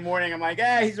Sunday morning, I'm like,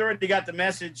 he's already got the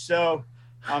message, so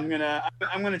I'm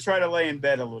gonna try to lay in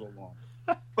bed a little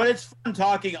longer. But it's fun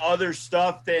talking other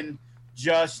stuff than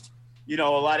just, a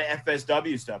lot of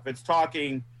FSW stuff. It's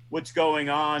talking what's going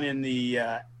on in the,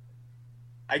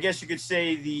 I guess you could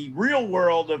say, the real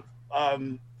world of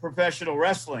professional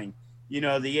wrestling. The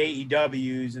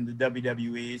AEWs and the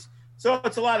WWEs. So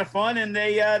it's a lot of fun, and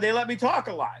they let me talk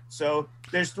a lot. So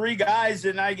there's 3 guys,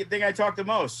 and I think I talk the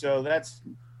most. So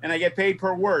and I get paid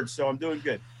per word, so I'm doing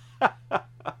good.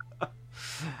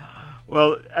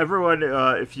 Well, everyone,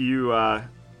 if you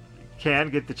can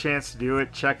get the chance to do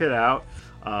it, check it out.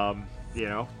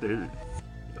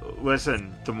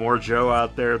 Listen, the more Joe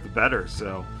out there, the better.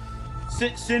 So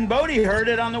Sin Bodhi heard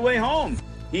it on the way home.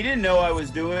 He didn't know I was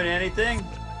doing anything.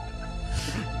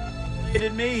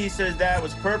 Me, he says that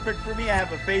was perfect for me. I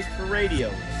have a face for radio.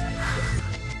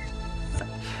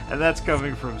 And that's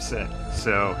coming from Sin.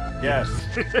 So yes.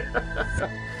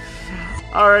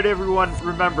 All right, everyone.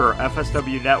 Remember,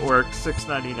 FSW Network,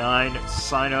 $6.99.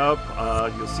 Sign up.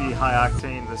 You'll see High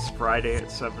Octane this Friday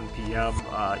at 7 p.m.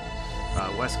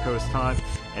 West Coast time,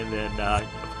 and then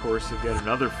of course you'll get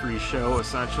another free show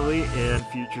essentially in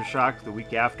Future Shock the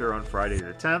week after on Friday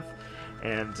the 10th.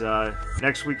 And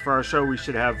next week for our show, we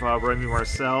should have Remy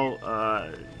Marcel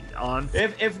on.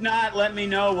 If not, let me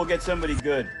know. We'll get somebody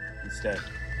good instead.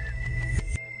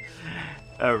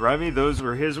 Remy, those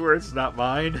were his words, not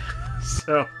mine.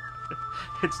 So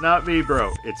it's not me,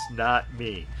 bro. It's not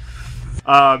me.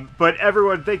 But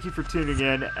everyone, thank you for tuning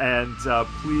in. And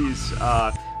please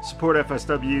support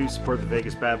FSW, support the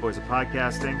Vegas Bad Boys of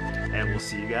Podcasting. And we'll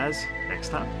see you guys next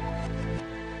time.